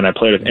Rahm, and I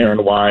played with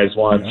Aaron Wise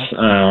once.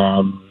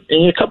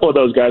 And a couple of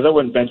those guys, I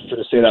wouldn't venture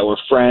to say that we're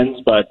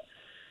friends, but,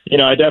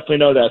 I definitely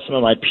know that some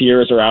of my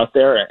peers are out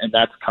there, and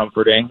that's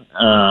comforting.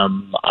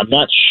 I'm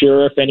not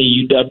sure if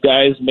any UW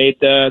guys made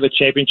the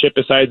championship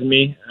besides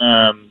me.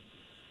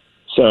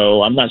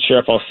 So I'm not sure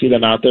if I'll see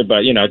them out there,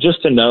 but,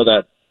 just to know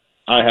that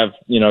I have,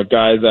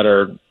 guys that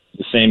are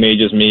the same age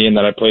as me and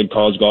that I played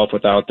college golf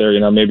with out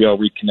there, maybe I'll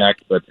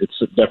reconnect, but it's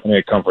definitely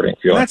a comforting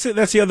feeling.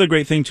 That's the other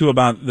great thing too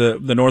about the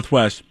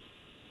Northwest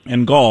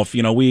and golf.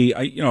 One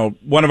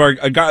of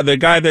the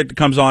guy that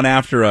comes on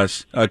after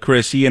us,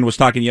 Chris, Ian was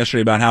talking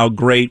yesterday about how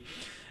great,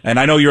 and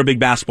I know you're a big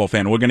basketball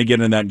fan, we're going to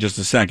get into that in just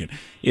a second,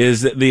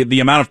 is the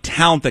amount of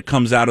talent that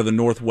comes out of the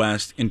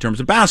Northwest in terms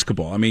of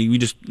basketball. I mean, we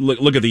just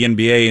look at the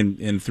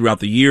NBA and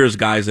throughout the years,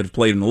 guys that have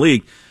played in the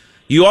league.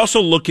 You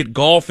also look at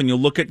golf, and you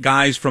look at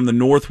guys from the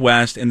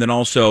Northwest, and then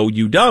also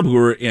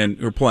UW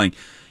who are playing.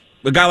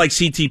 A guy like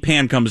C.T.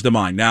 Pan comes to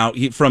mind. Now,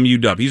 from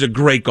UW, he's a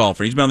great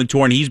golfer. He's been on the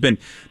tour, and he's been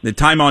the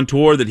time on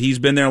tour that he's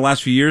been there the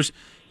last few years.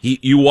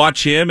 You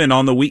watch him, and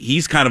on the week,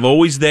 he's kind of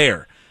always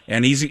there,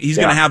 and he's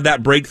going to have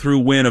that breakthrough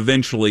win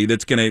eventually.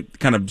 That's going to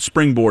kind of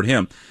springboard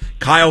him.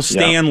 Kyle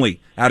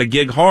Stanley out of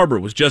Gig Harbor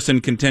was just in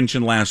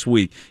contention last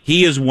week.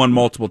 He has won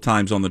multiple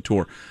times on the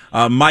tour.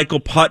 Michael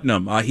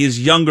Putnam,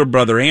 his younger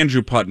brother,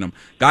 Andrew Putnam,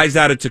 guys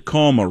out of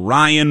Tacoma,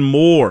 Ryan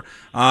Moore,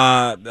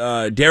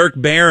 Derek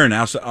Barron,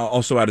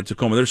 also out of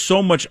Tacoma. There's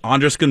so much,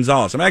 Andres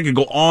Gonzalez. I mean, I could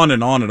go on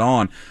and on and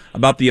on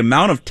about the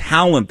amount of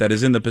talent that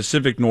is in the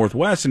Pacific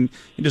Northwest, and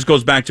it just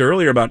goes back to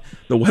earlier about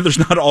the weather's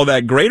not all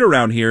that great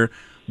around here.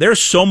 There's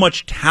so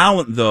much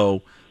talent,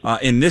 though,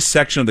 in this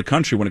section of the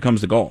country when it comes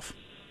to golf.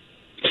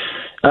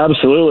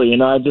 Absolutely.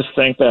 I just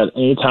think that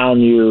anytime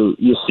you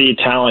see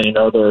talent,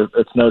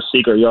 it's no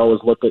secret. You always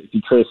look at, if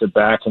you trace it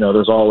back,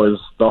 there's always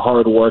the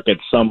hard work at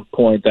some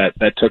point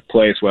that took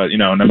place, no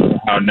matter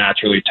how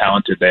naturally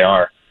talented they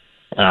are.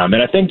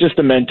 And I think just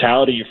the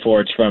mentality you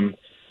forge from,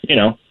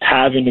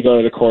 having to go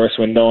to the course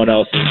when no one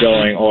else is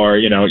going, or,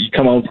 you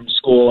come home from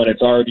school and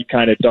it's already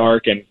kind of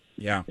dark and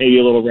maybe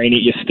a little rainy,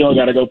 you still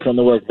got to go put in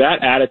the work.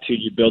 That attitude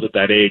you build at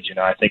that age,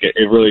 I think it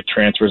really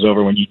transfers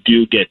over when you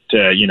do get,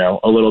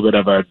 a little bit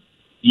of a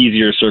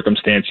easier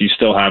circumstance. You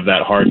still have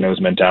that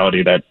hard-nosed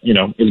mentality that,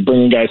 is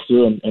bringing guys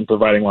through and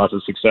providing lots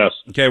of success.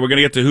 Okay, we're going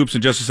to get to hoops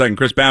in just a second.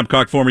 Chris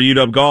Babcock, former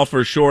UW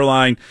golfer,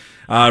 Shoreline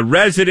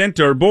resident,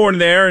 or born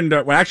there, and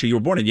actually you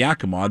were born in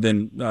Yakima,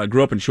 then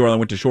grew up in Shoreline,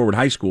 went to Shorewood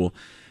High School.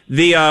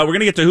 We're going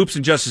to get to hoops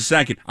in just a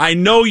second. I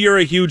know you're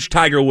a huge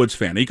Tiger Woods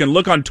fan. You can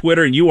look on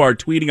Twitter, and you are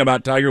tweeting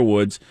about Tiger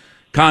Woods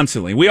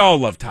constantly. We all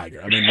love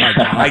Tiger. I mean, my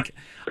God,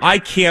 I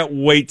can't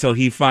wait till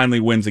he finally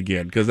wins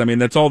again, because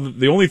that's all.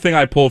 The only thing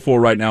I pull for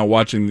right now,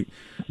 watching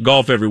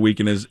golf every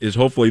weekend, is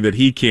hopefully that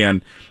he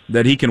can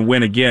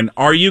win again.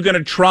 Are you going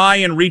to try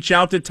and reach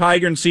out to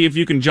Tiger and see if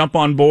you can jump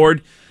on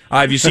board?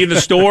 Have you seen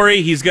the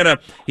story? He's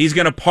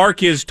gonna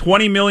park his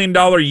 $20 million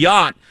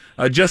yacht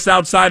just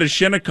outside of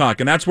Shinnecock,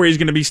 and that's where he's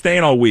going to be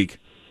staying all week.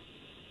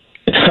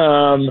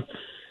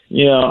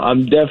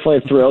 I'm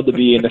definitely thrilled to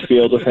be in the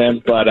field with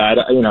him, but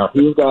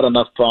he's got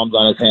enough problems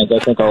on his hands. I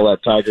think I'll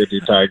let Tiger do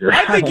Tiger.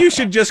 I think you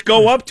should just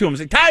go up to him and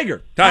say,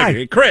 Tiger,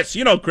 Hi. Chris, Chris,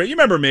 you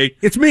remember me.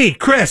 It's me,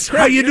 Chris.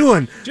 How you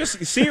doing?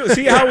 Just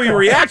see how he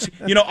reacts.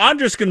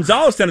 Andres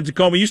Gonzalez down in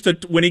Tacoma used to,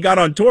 when he got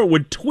on tour,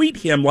 would tweet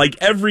him like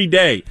every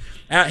day.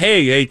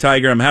 Hey,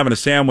 Tiger, I'm having a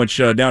sandwich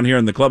down here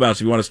in the clubhouse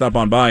if you want to stop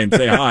on by and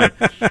say hi.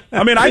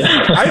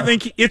 I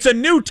think it's a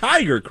new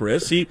Tiger,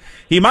 Chris. He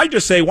might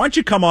just say, why don't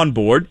you come on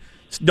board?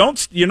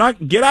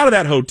 Get out of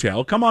that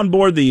hotel. Come on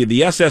board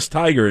the SS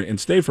Tiger and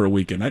stay for a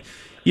weekend.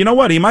 You know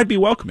what? He might be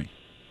welcoming.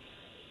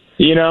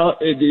 You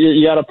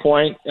got a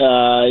point.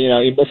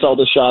 You miss all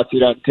the shots you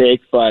don't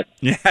take, but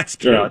yeah, that's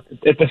true.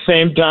 At the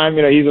same time,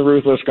 he's a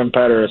ruthless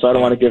competitor, so I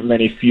don't want to give him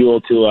any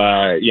fuel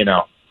to,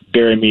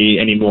 bury me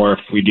anymore if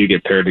we do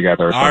get paired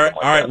together. Or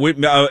all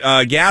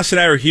right. Gas and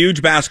I are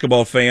huge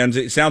basketball fans.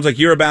 It sounds like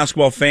you're a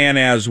basketball fan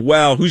as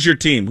well. Who's your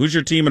team? Who's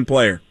your team and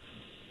player?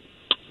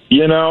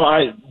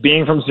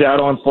 Being from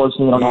Seattle,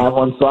 unfortunately, I don't have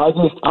one. So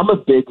I'm a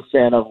big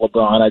fan of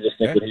LeBron. I just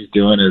think what he's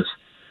doing is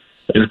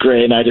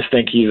great, and I just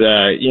think he's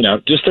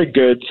just a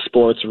good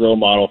sports role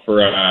model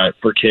for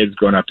kids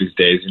growing up these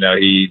days.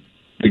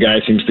 The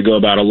guy seems to go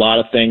about a lot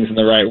of things in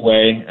the right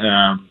way.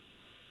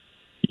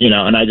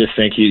 And I just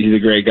think he's a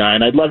great guy,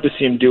 and I'd love to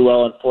see him do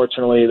well.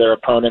 Unfortunately, their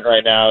opponent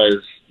right now is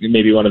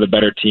maybe one of the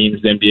better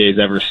teams the NBA's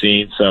ever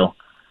seen. So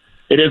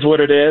it is what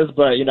it is,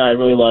 but I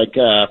really like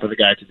for the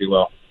guy to do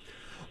well.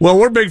 Well,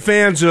 we're big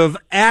fans of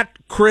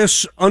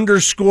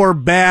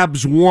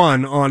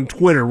 @Chris_Babs1 on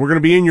Twitter. We're going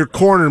to be in your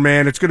corner,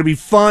 man. It's going to be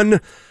fun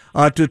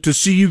to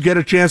see you get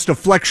a chance to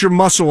flex your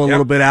muscle a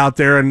little bit out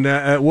there, and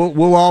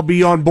we'll all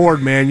be on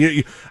board, man.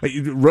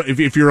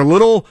 If you're a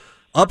little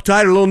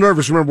uptight or a little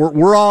nervous, remember,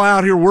 we're all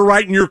out here. We're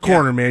right in your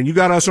corner, man. You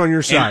got us on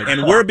your side.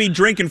 And we'll be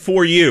drinking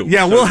for you.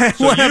 Yeah, we'll have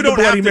you the don't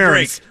Bloody have to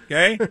Marys.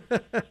 drink,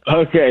 okay?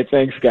 Okay,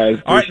 thanks, guys.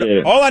 Appreciate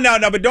it. Hold on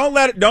now, but don't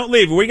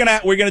leave. We're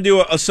gonna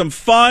do some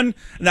fun.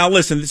 Now,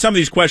 listen, some of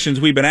these questions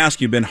we've been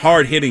asking have been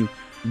hard-hitting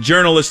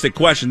journalistic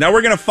questions. Now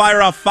we're gonna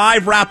fire off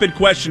 5 rapid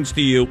questions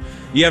to you.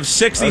 You have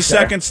 60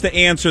 seconds to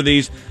answer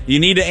these. You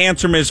need to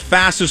answer them as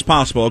fast as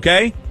possible,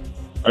 okay?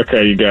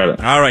 Okay, you got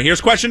it. All right, here's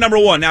question number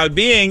 1. Now,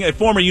 being a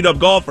former UW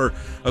golfer,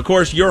 of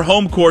course, your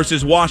home course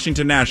is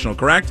Washington National,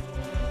 correct?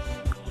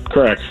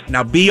 Correct.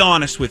 Now, be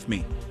honest with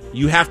me.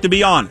 You have to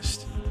be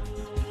honest.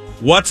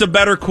 What's a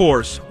better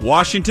course,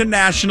 Washington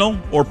National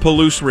or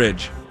Palouse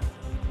Ridge?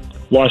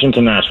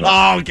 Washington National.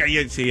 Oh, okay.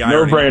 You see,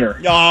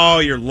 No-brainer. Oh,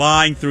 you're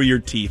lying through your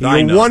teeth. You're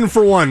I know. 1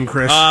 for 1,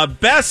 Chris.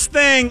 Best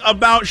thing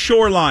about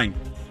Shoreline.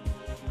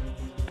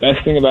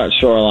 Best thing about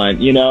Shoreline,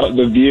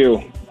 the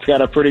view. It's got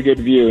a pretty good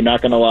view,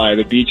 not going to lie.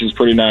 The beach is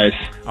pretty nice.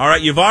 All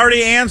right, you've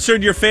already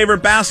answered your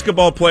favorite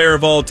basketball player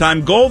of all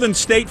time. Golden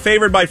State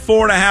favored by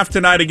 4.5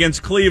 tonight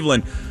against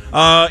Cleveland.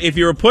 If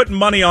you were putting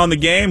money on the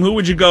game, who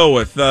would you go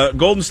with?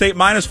 Golden State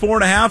minus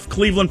 4.5,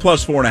 Cleveland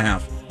plus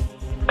 4.5?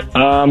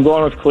 I'm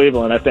going with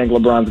Cleveland. I think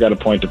LeBron's got a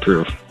point to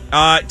prove.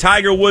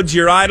 Tiger Woods,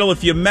 your idol.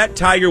 If you meet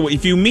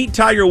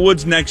Tiger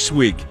Woods next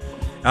week,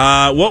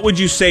 what would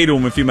you say to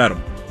him if you met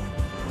him?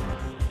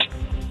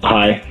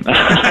 Hi.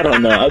 I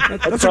don't know. I'd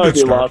probably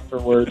be lost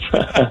for words.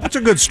 That's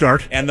a good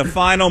start. And the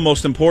final,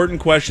 most important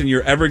question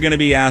you're ever going to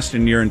be asked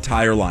in your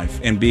entire life,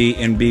 and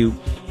be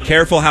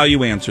careful how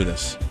you answer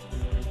this.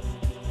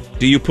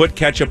 Do you put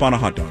ketchup on a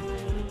hot dog?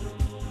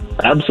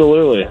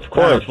 Absolutely, of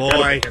course. Oh,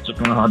 boy.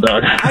 Ketchup on a hot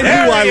dog. I knew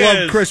I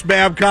loved Chris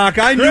Babcock.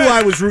 I knew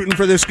I was rooting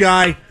for this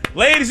guy.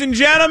 Ladies and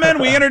gentlemen,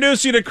 we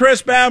introduce you to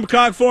Chris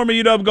Babcock, former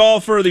UW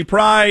golfer, the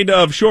pride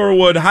of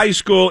Shorewood High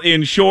School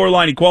in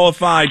Shoreline. He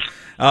qualified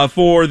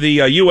for the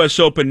U.S.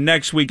 Open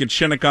next week at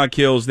Shinnecock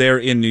Hills there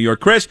in New York.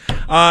 Chris,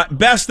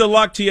 best of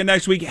luck to you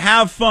next week.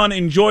 Have fun.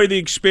 Enjoy the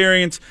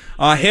experience.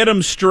 Hit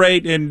them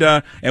straight, and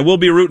we'll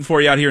be rooting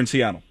for you out here in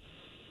Seattle.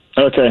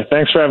 Okay.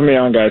 Thanks for having me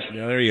on, guys.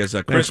 Yeah, there he is.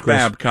 Chris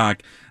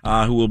Babcock,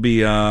 who will be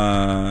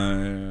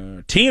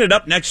teeing it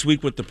up next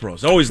week with the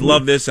pros. Always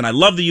love this, and I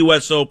love the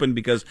U.S. Open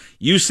because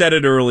you said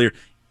it earlier.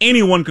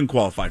 Anyone can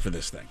qualify for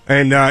this thing.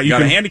 And you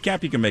got a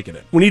handicap, you can make it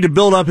in. We need to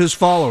build up his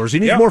followers. He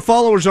needs more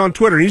followers on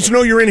Twitter. He needs to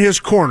know you're in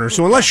his corner.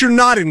 So unless you're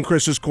not in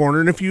Chris's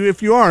corner, and if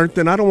you aren't,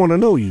 then I don't want to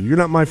know you. You're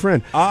not my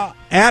friend.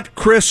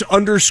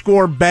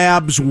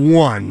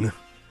 @Chris_Babs1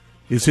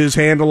 is his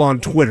handle on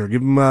Twitter.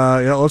 Give him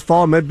let's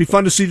follow him. It'd be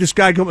fun to see this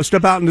guy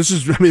step out, and it's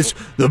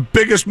the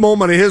biggest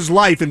moment of his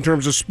life in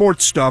terms of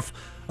sports stuff.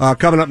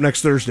 Coming up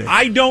next Thursday.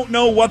 I don't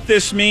know what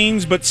this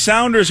means, but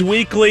Sounders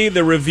Weekly,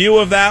 the review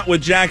of that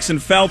with Jackson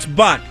Feltz.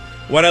 But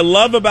what I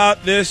love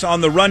about this,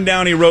 on the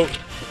rundown he wrote,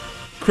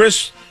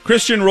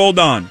 Christian rolled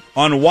on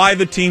why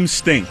the team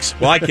stinks.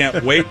 Well, I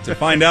can't wait to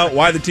find out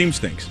why the team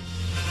stinks.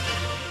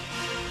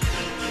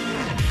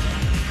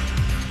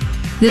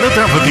 The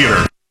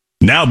Amphitheater.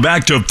 Now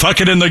back to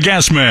Puckett and the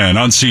Gasman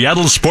on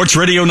Seattle Sports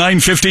Radio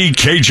 950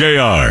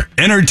 KJR.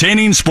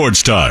 Entertaining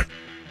sports talk.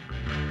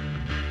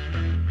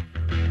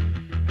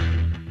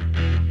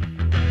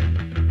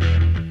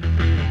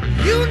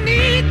 You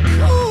need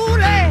cool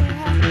air,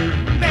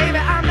 baby,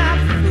 I'm not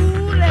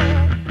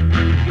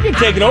fooling. You can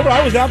take it over.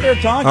 I was out there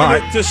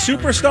talking to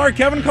superstar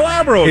Kevin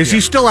Calabro. Is he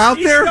still out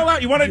He's there? Still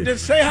out. You wanted to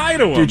say hi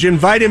to him. Did you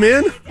invite him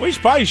in? Well, you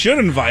probably should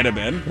invite him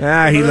in.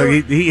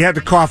 He had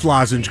the cough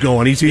lozenge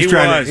going. He's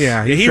trying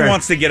to. He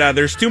wants to get out.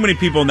 There's too many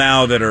people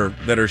now that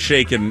are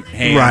shaking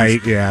hands.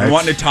 Right, yeah. And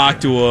wanting to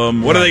talk to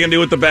him. What are they going to do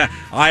with the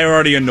I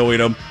already annoyed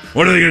him.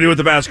 What are they going to do with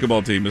the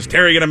basketball team? Is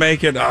Terry going to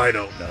make it? I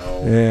don't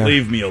know. Yeah.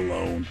 Leave me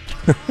alone.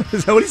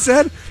 Is that what he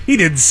said? He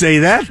didn't say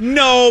that.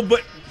 No,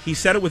 but he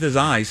said it with his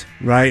eyes.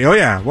 Right. Oh,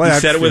 yeah. Well, he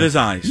said it with his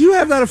eyes. You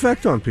have that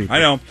effect on people. I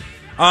know.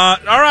 All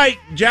right,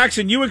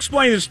 Jackson, you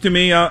explain this to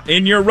me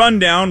in your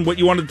rundown, what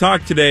you wanted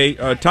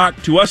to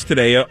talk to us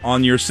today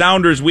on your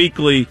Sounders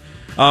Weekly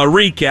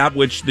recap,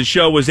 which the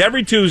show was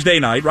every Tuesday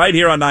night right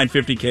here on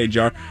 950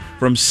 KJR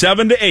from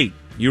 7 to 8.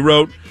 You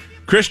wrote,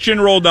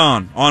 Christian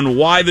Roldan on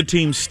why the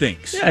team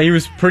stinks. Yeah, he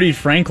was pretty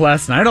frank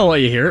last night. I'll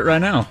let you hear it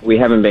right now. We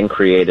haven't been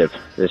creative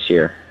this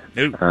year.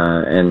 Nope.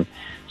 And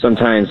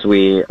sometimes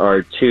we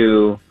are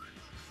too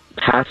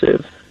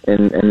passive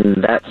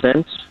in that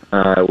sense.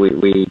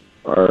 We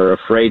are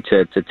afraid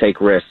to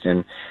take risks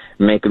and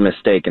make a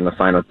mistake in the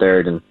final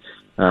third. And,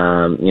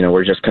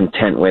 we're just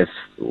content with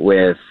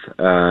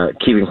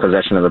keeping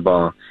possession of the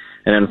ball.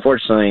 And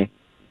unfortunately,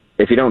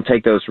 if you don't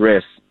take those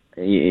risks,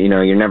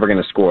 you're never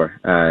going to score.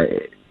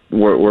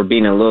 We're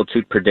being a little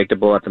too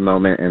predictable at the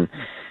moment, and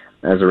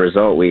as a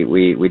result,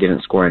 we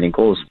didn't score any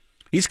goals.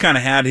 He's kind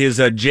of had his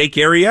Jake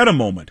Arrieta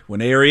moment when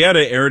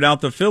Arrieta aired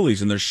out the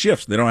Phillies in their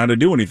shifts. They don't know how to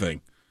do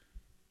anything.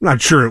 I'm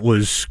not sure it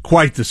was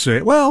quite the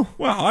same.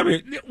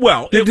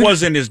 It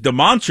wasn't as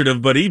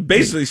demonstrative, but he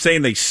basically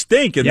saying they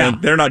stink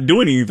and they're not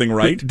doing anything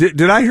right.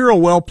 Did I hear a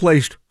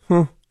well-placed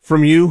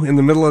from you in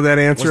the middle of that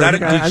answer? Was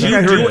that I think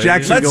I heard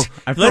Jackson go.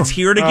 Let's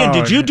hear it again.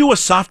 Did you do a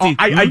softie?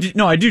 I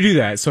do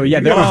that. So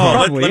yeah, there was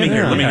probably. Let me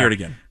hear it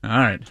again. All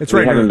right,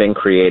 we haven't been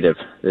creative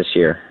this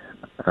year,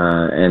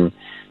 and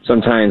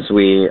sometimes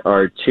we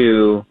are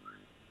too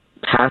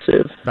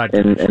passive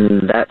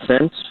in that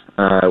sense.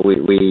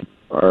 We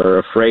are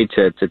afraid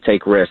to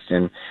take risks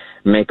and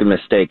make a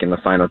mistake in the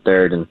final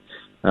third, and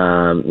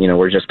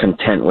we're just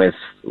content with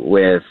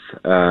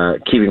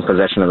keeping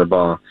possession of the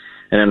ball.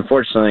 And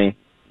unfortunately,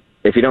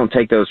 if you don't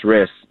take those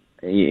risks,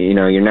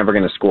 you're never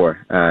going to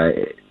score.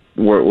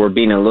 We're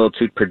being a little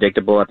too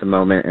predictable at the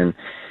moment, and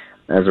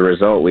as a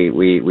result, we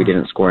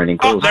didn't score any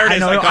goals. There it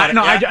is.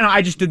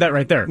 I just did that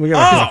right there.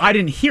 I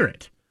didn't hear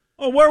it.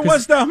 Oh, where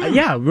was the?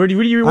 Yeah, where do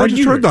you? I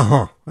just heard the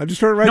huh. I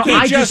just heard it right there.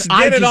 I just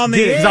did it on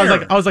the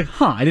air. I was like,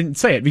 huh. I didn't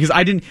say it because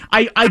I didn't.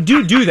 I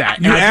do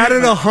that. You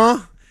added a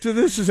huh to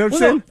this? Is that what you're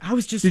saying? I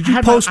was just. Did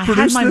you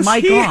post-produce this? I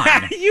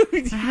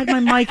had my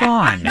mic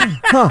on.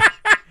 Huh.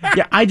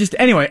 Yeah,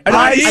 anyway.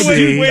 When he was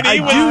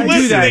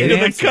listening to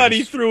the cut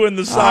he threw in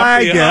the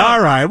soft.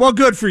 All right. Well,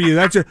 good for you.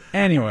 That's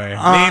Anyway.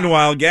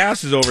 Meanwhile,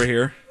 Gas is over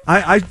here.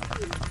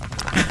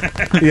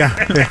 Yeah,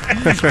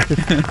 that's right.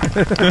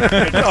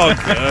 It's all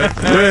good.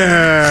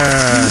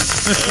 Yeah.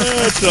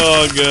 It's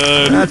all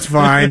good. That's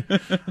fine.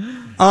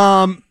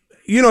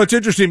 It's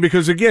interesting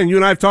because, again, you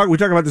and I we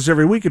talk about this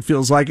every week, it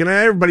feels like, and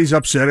everybody's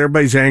upset,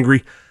 everybody's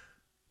angry.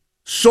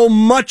 So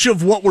much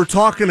of what we're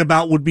talking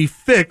about would be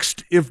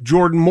fixed if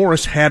Jordan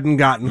Morris hadn't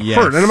gotten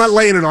hurt. And I'm not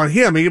laying it on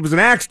him. It was an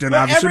accident,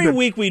 obviously. Every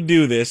week we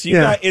do this.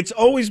 It's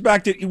always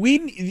back to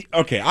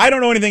I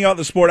don't know anything about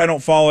the sport. I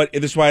don't follow it.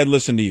 This is why I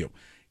listen to you.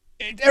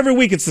 Every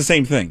week it's the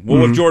same thing.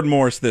 Well, with Jordan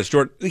Morris,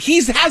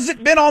 he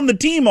hasn't been on the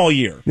team all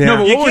year. Yeah. No,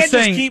 but you can't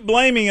just keep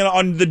blaming it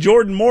on the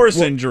Jordan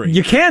Morris injury.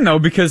 You can though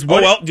because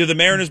do the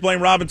Mariners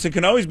blame Robinson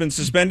Cano? He's been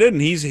suspended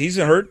and he's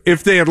hurt.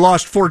 If they had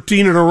lost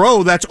 14 in a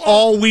row, that's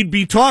all we'd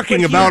be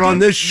talking about on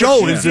this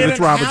show is if it's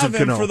Robinson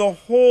Cano for the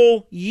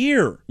whole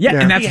year.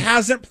 Yeah, and he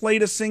hasn't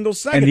played a single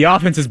second. And the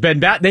offense has been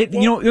bad. It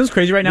was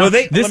crazy right now.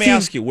 Let me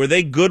ask you: were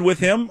they good with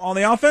him on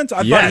the offense? I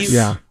thought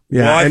Yeah.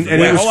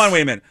 Well, hold on,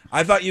 wait a minute.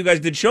 I thought you guys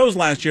did shows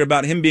last year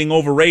about him being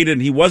overrated,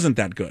 and he wasn't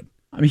that good.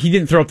 I mean, he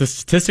didn't throw up the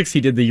statistics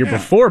he did the year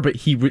before, but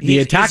the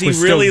attack was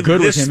still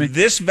good with him.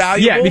 This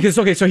valuable? Yeah, because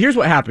so here's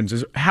what happens: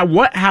 is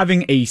what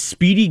having a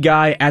speedy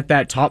guy at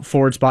that top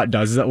forward spot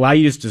does is it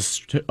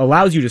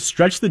allows you to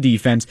stretch the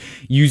defense,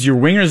 use your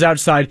wingers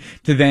outside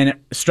to then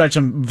stretch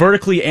them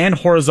vertically and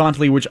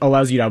horizontally, which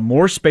allows you to have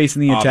more space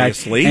in the attack.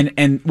 Obviously.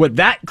 And what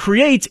that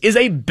creates is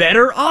a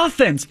better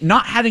offense.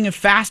 Not having a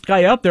fast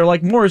guy up there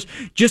like Morris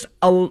just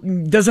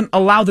doesn't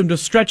allow them to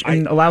stretch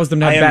and allows them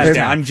to have bad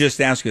attack. I'm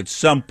just asking. At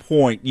some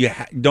point,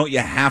 don't you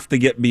have to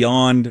get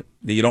beyond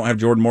that? You don't have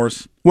Jordan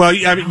Morris. Well,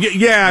 I mean,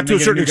 to a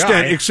certain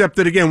extent. Except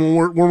that again,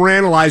 when we're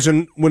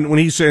analyzing, when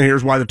he's saying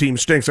here's why the team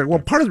stinks, like, well,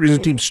 part of the reason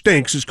the team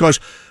stinks is because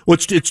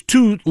it's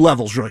two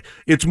levels really.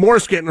 It's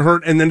Morris getting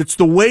hurt, and then it's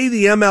the way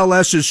the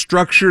MLS is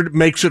structured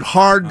makes it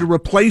hard to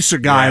replace a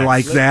guy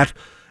like that.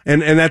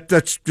 And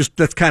that's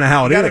kind of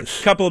how it is.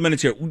 Got a couple of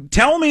minutes here.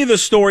 Tell me the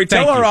story.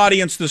 Tell our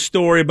audience the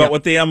story about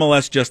what the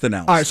MLS just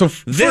announced. All right, so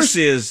this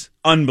is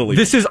unbelievable.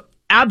 This is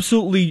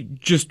absolutely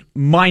just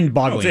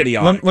mind-boggling. It's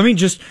idiotic. Let me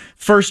just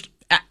first,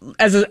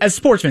 as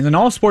sports fans, and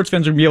all sports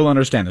fans will be able to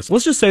understand this,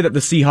 let's just say that the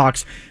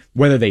Seahawks,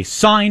 whether they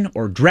sign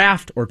or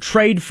draft or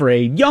trade for a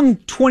young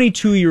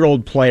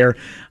 22-year-old player,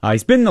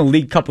 he's been in the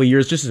league a couple of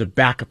years just as a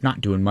backup, not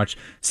doing much.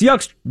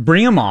 Seahawks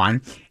bring him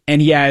on, and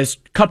he has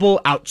a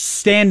couple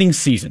outstanding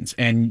seasons.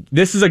 And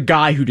this is a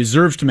guy who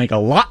deserves to make a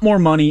lot more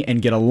money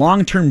and get a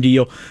long-term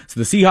deal. So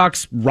the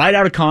Seahawks write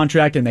out a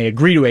contract, and they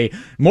agree to a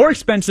more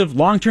expensive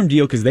long-term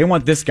deal because they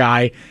want this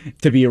guy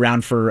to be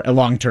around for a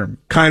long term.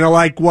 Kind of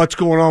like what's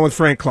going on with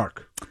Frank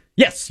Clark.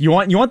 Yes, you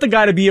want the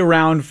guy to be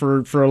around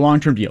for a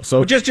long-term deal. So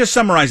well, just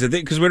summarize it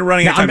because we're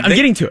running out of time. I'm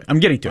getting to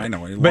it. I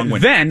know.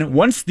 But then,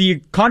 once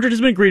the contract has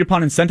been agreed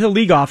upon and sent to the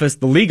league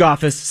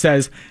office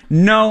says,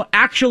 no,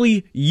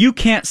 actually, you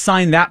can't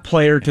sign that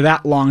player to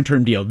that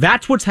long-term deal.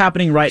 That's what's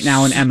happening right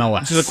now in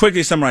MLS. So to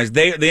quickly summarize,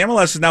 the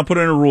MLS has now put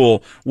in a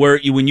rule where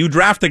when you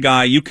draft a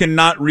guy, you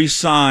cannot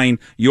re-sign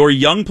your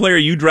young player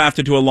you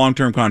drafted to a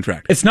long-term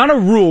contract. It's not a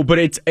rule, but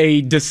it's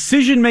a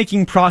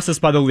decision-making process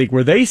by the league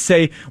where they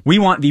say, we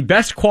want the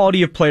best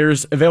quality of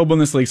players available in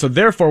this league. So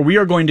therefore, we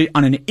are going to,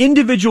 on an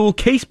individual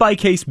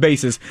case-by-case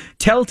basis,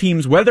 tell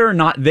teams whether or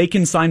not they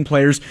can sign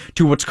players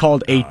to what's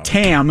called a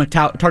TAM,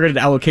 targeted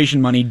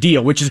allocation money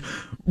deal, which is,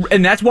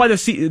 and that's why the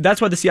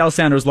Seattle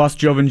Sounders lost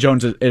Jovan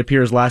Jones, it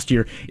appears, last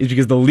year, is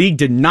because the league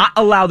did not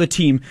allow the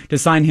team to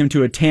sign him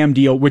to a TAM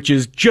deal, which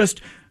is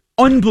just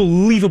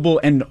unbelievable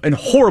and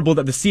horrible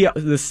that the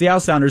Seattle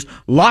Sounders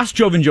lost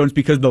Jovan Jones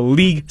because the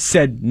league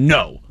said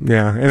no.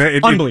 Yeah,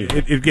 and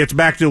unbelievable. It gets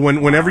back to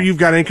whenever you've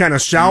got any kind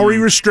of salary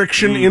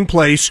restriction in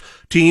place,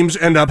 teams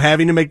end up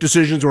having to make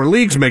decisions, or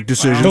leagues make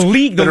decisions. The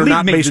league that are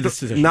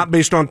not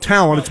based on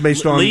talent. It's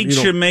based on leagues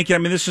should make it. I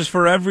mean, this is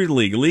for every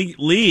league.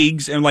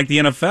 Leagues and like the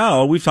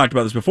NFL, we've talked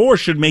about this before,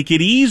 should make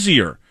it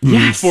easier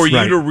for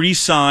you to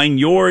re-sign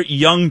your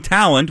young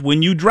talent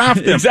when you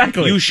draft them.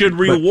 Exactly. You should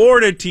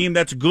reward a team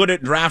that's good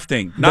at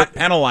drafting, not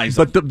penalize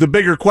them. But the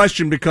bigger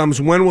question becomes,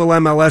 when will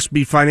MLS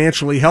be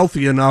financially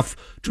healthy enough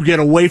to get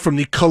away from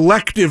the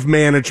collective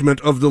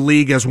management of the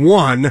league as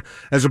one,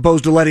 as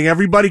opposed to letting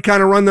everybody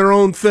kind of run their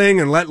own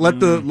thing and let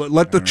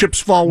the chips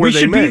fall where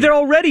they may. We should be there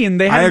already, and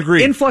they have an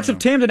influx of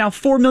TAMs at now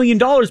 $4 million,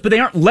 but they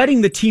aren't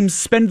letting the teams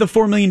spend the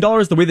 $4 million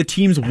the way the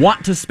teams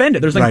want to spend it.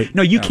 There's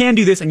no, you can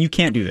do this and you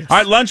can't do this. All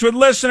right, Lunch with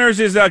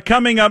Listeners is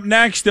coming up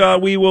next.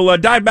 We will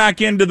dive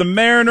back into the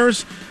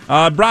Mariners,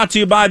 brought to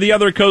you by the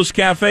Other Coast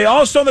Cafe.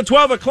 Also, the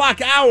 12 o'clock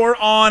hour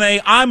on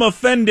a I'm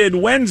Offended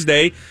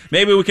Wednesday.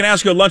 Maybe we can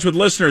ask you at Lunch with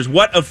Listeners,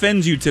 what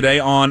offends you today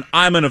on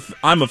I'm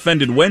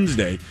Offended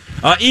Wednesday?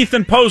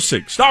 Ethan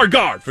Posick, star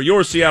guard for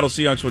your Seattle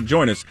Seahawks, will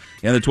join us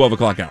in the 12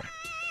 o'clock hour.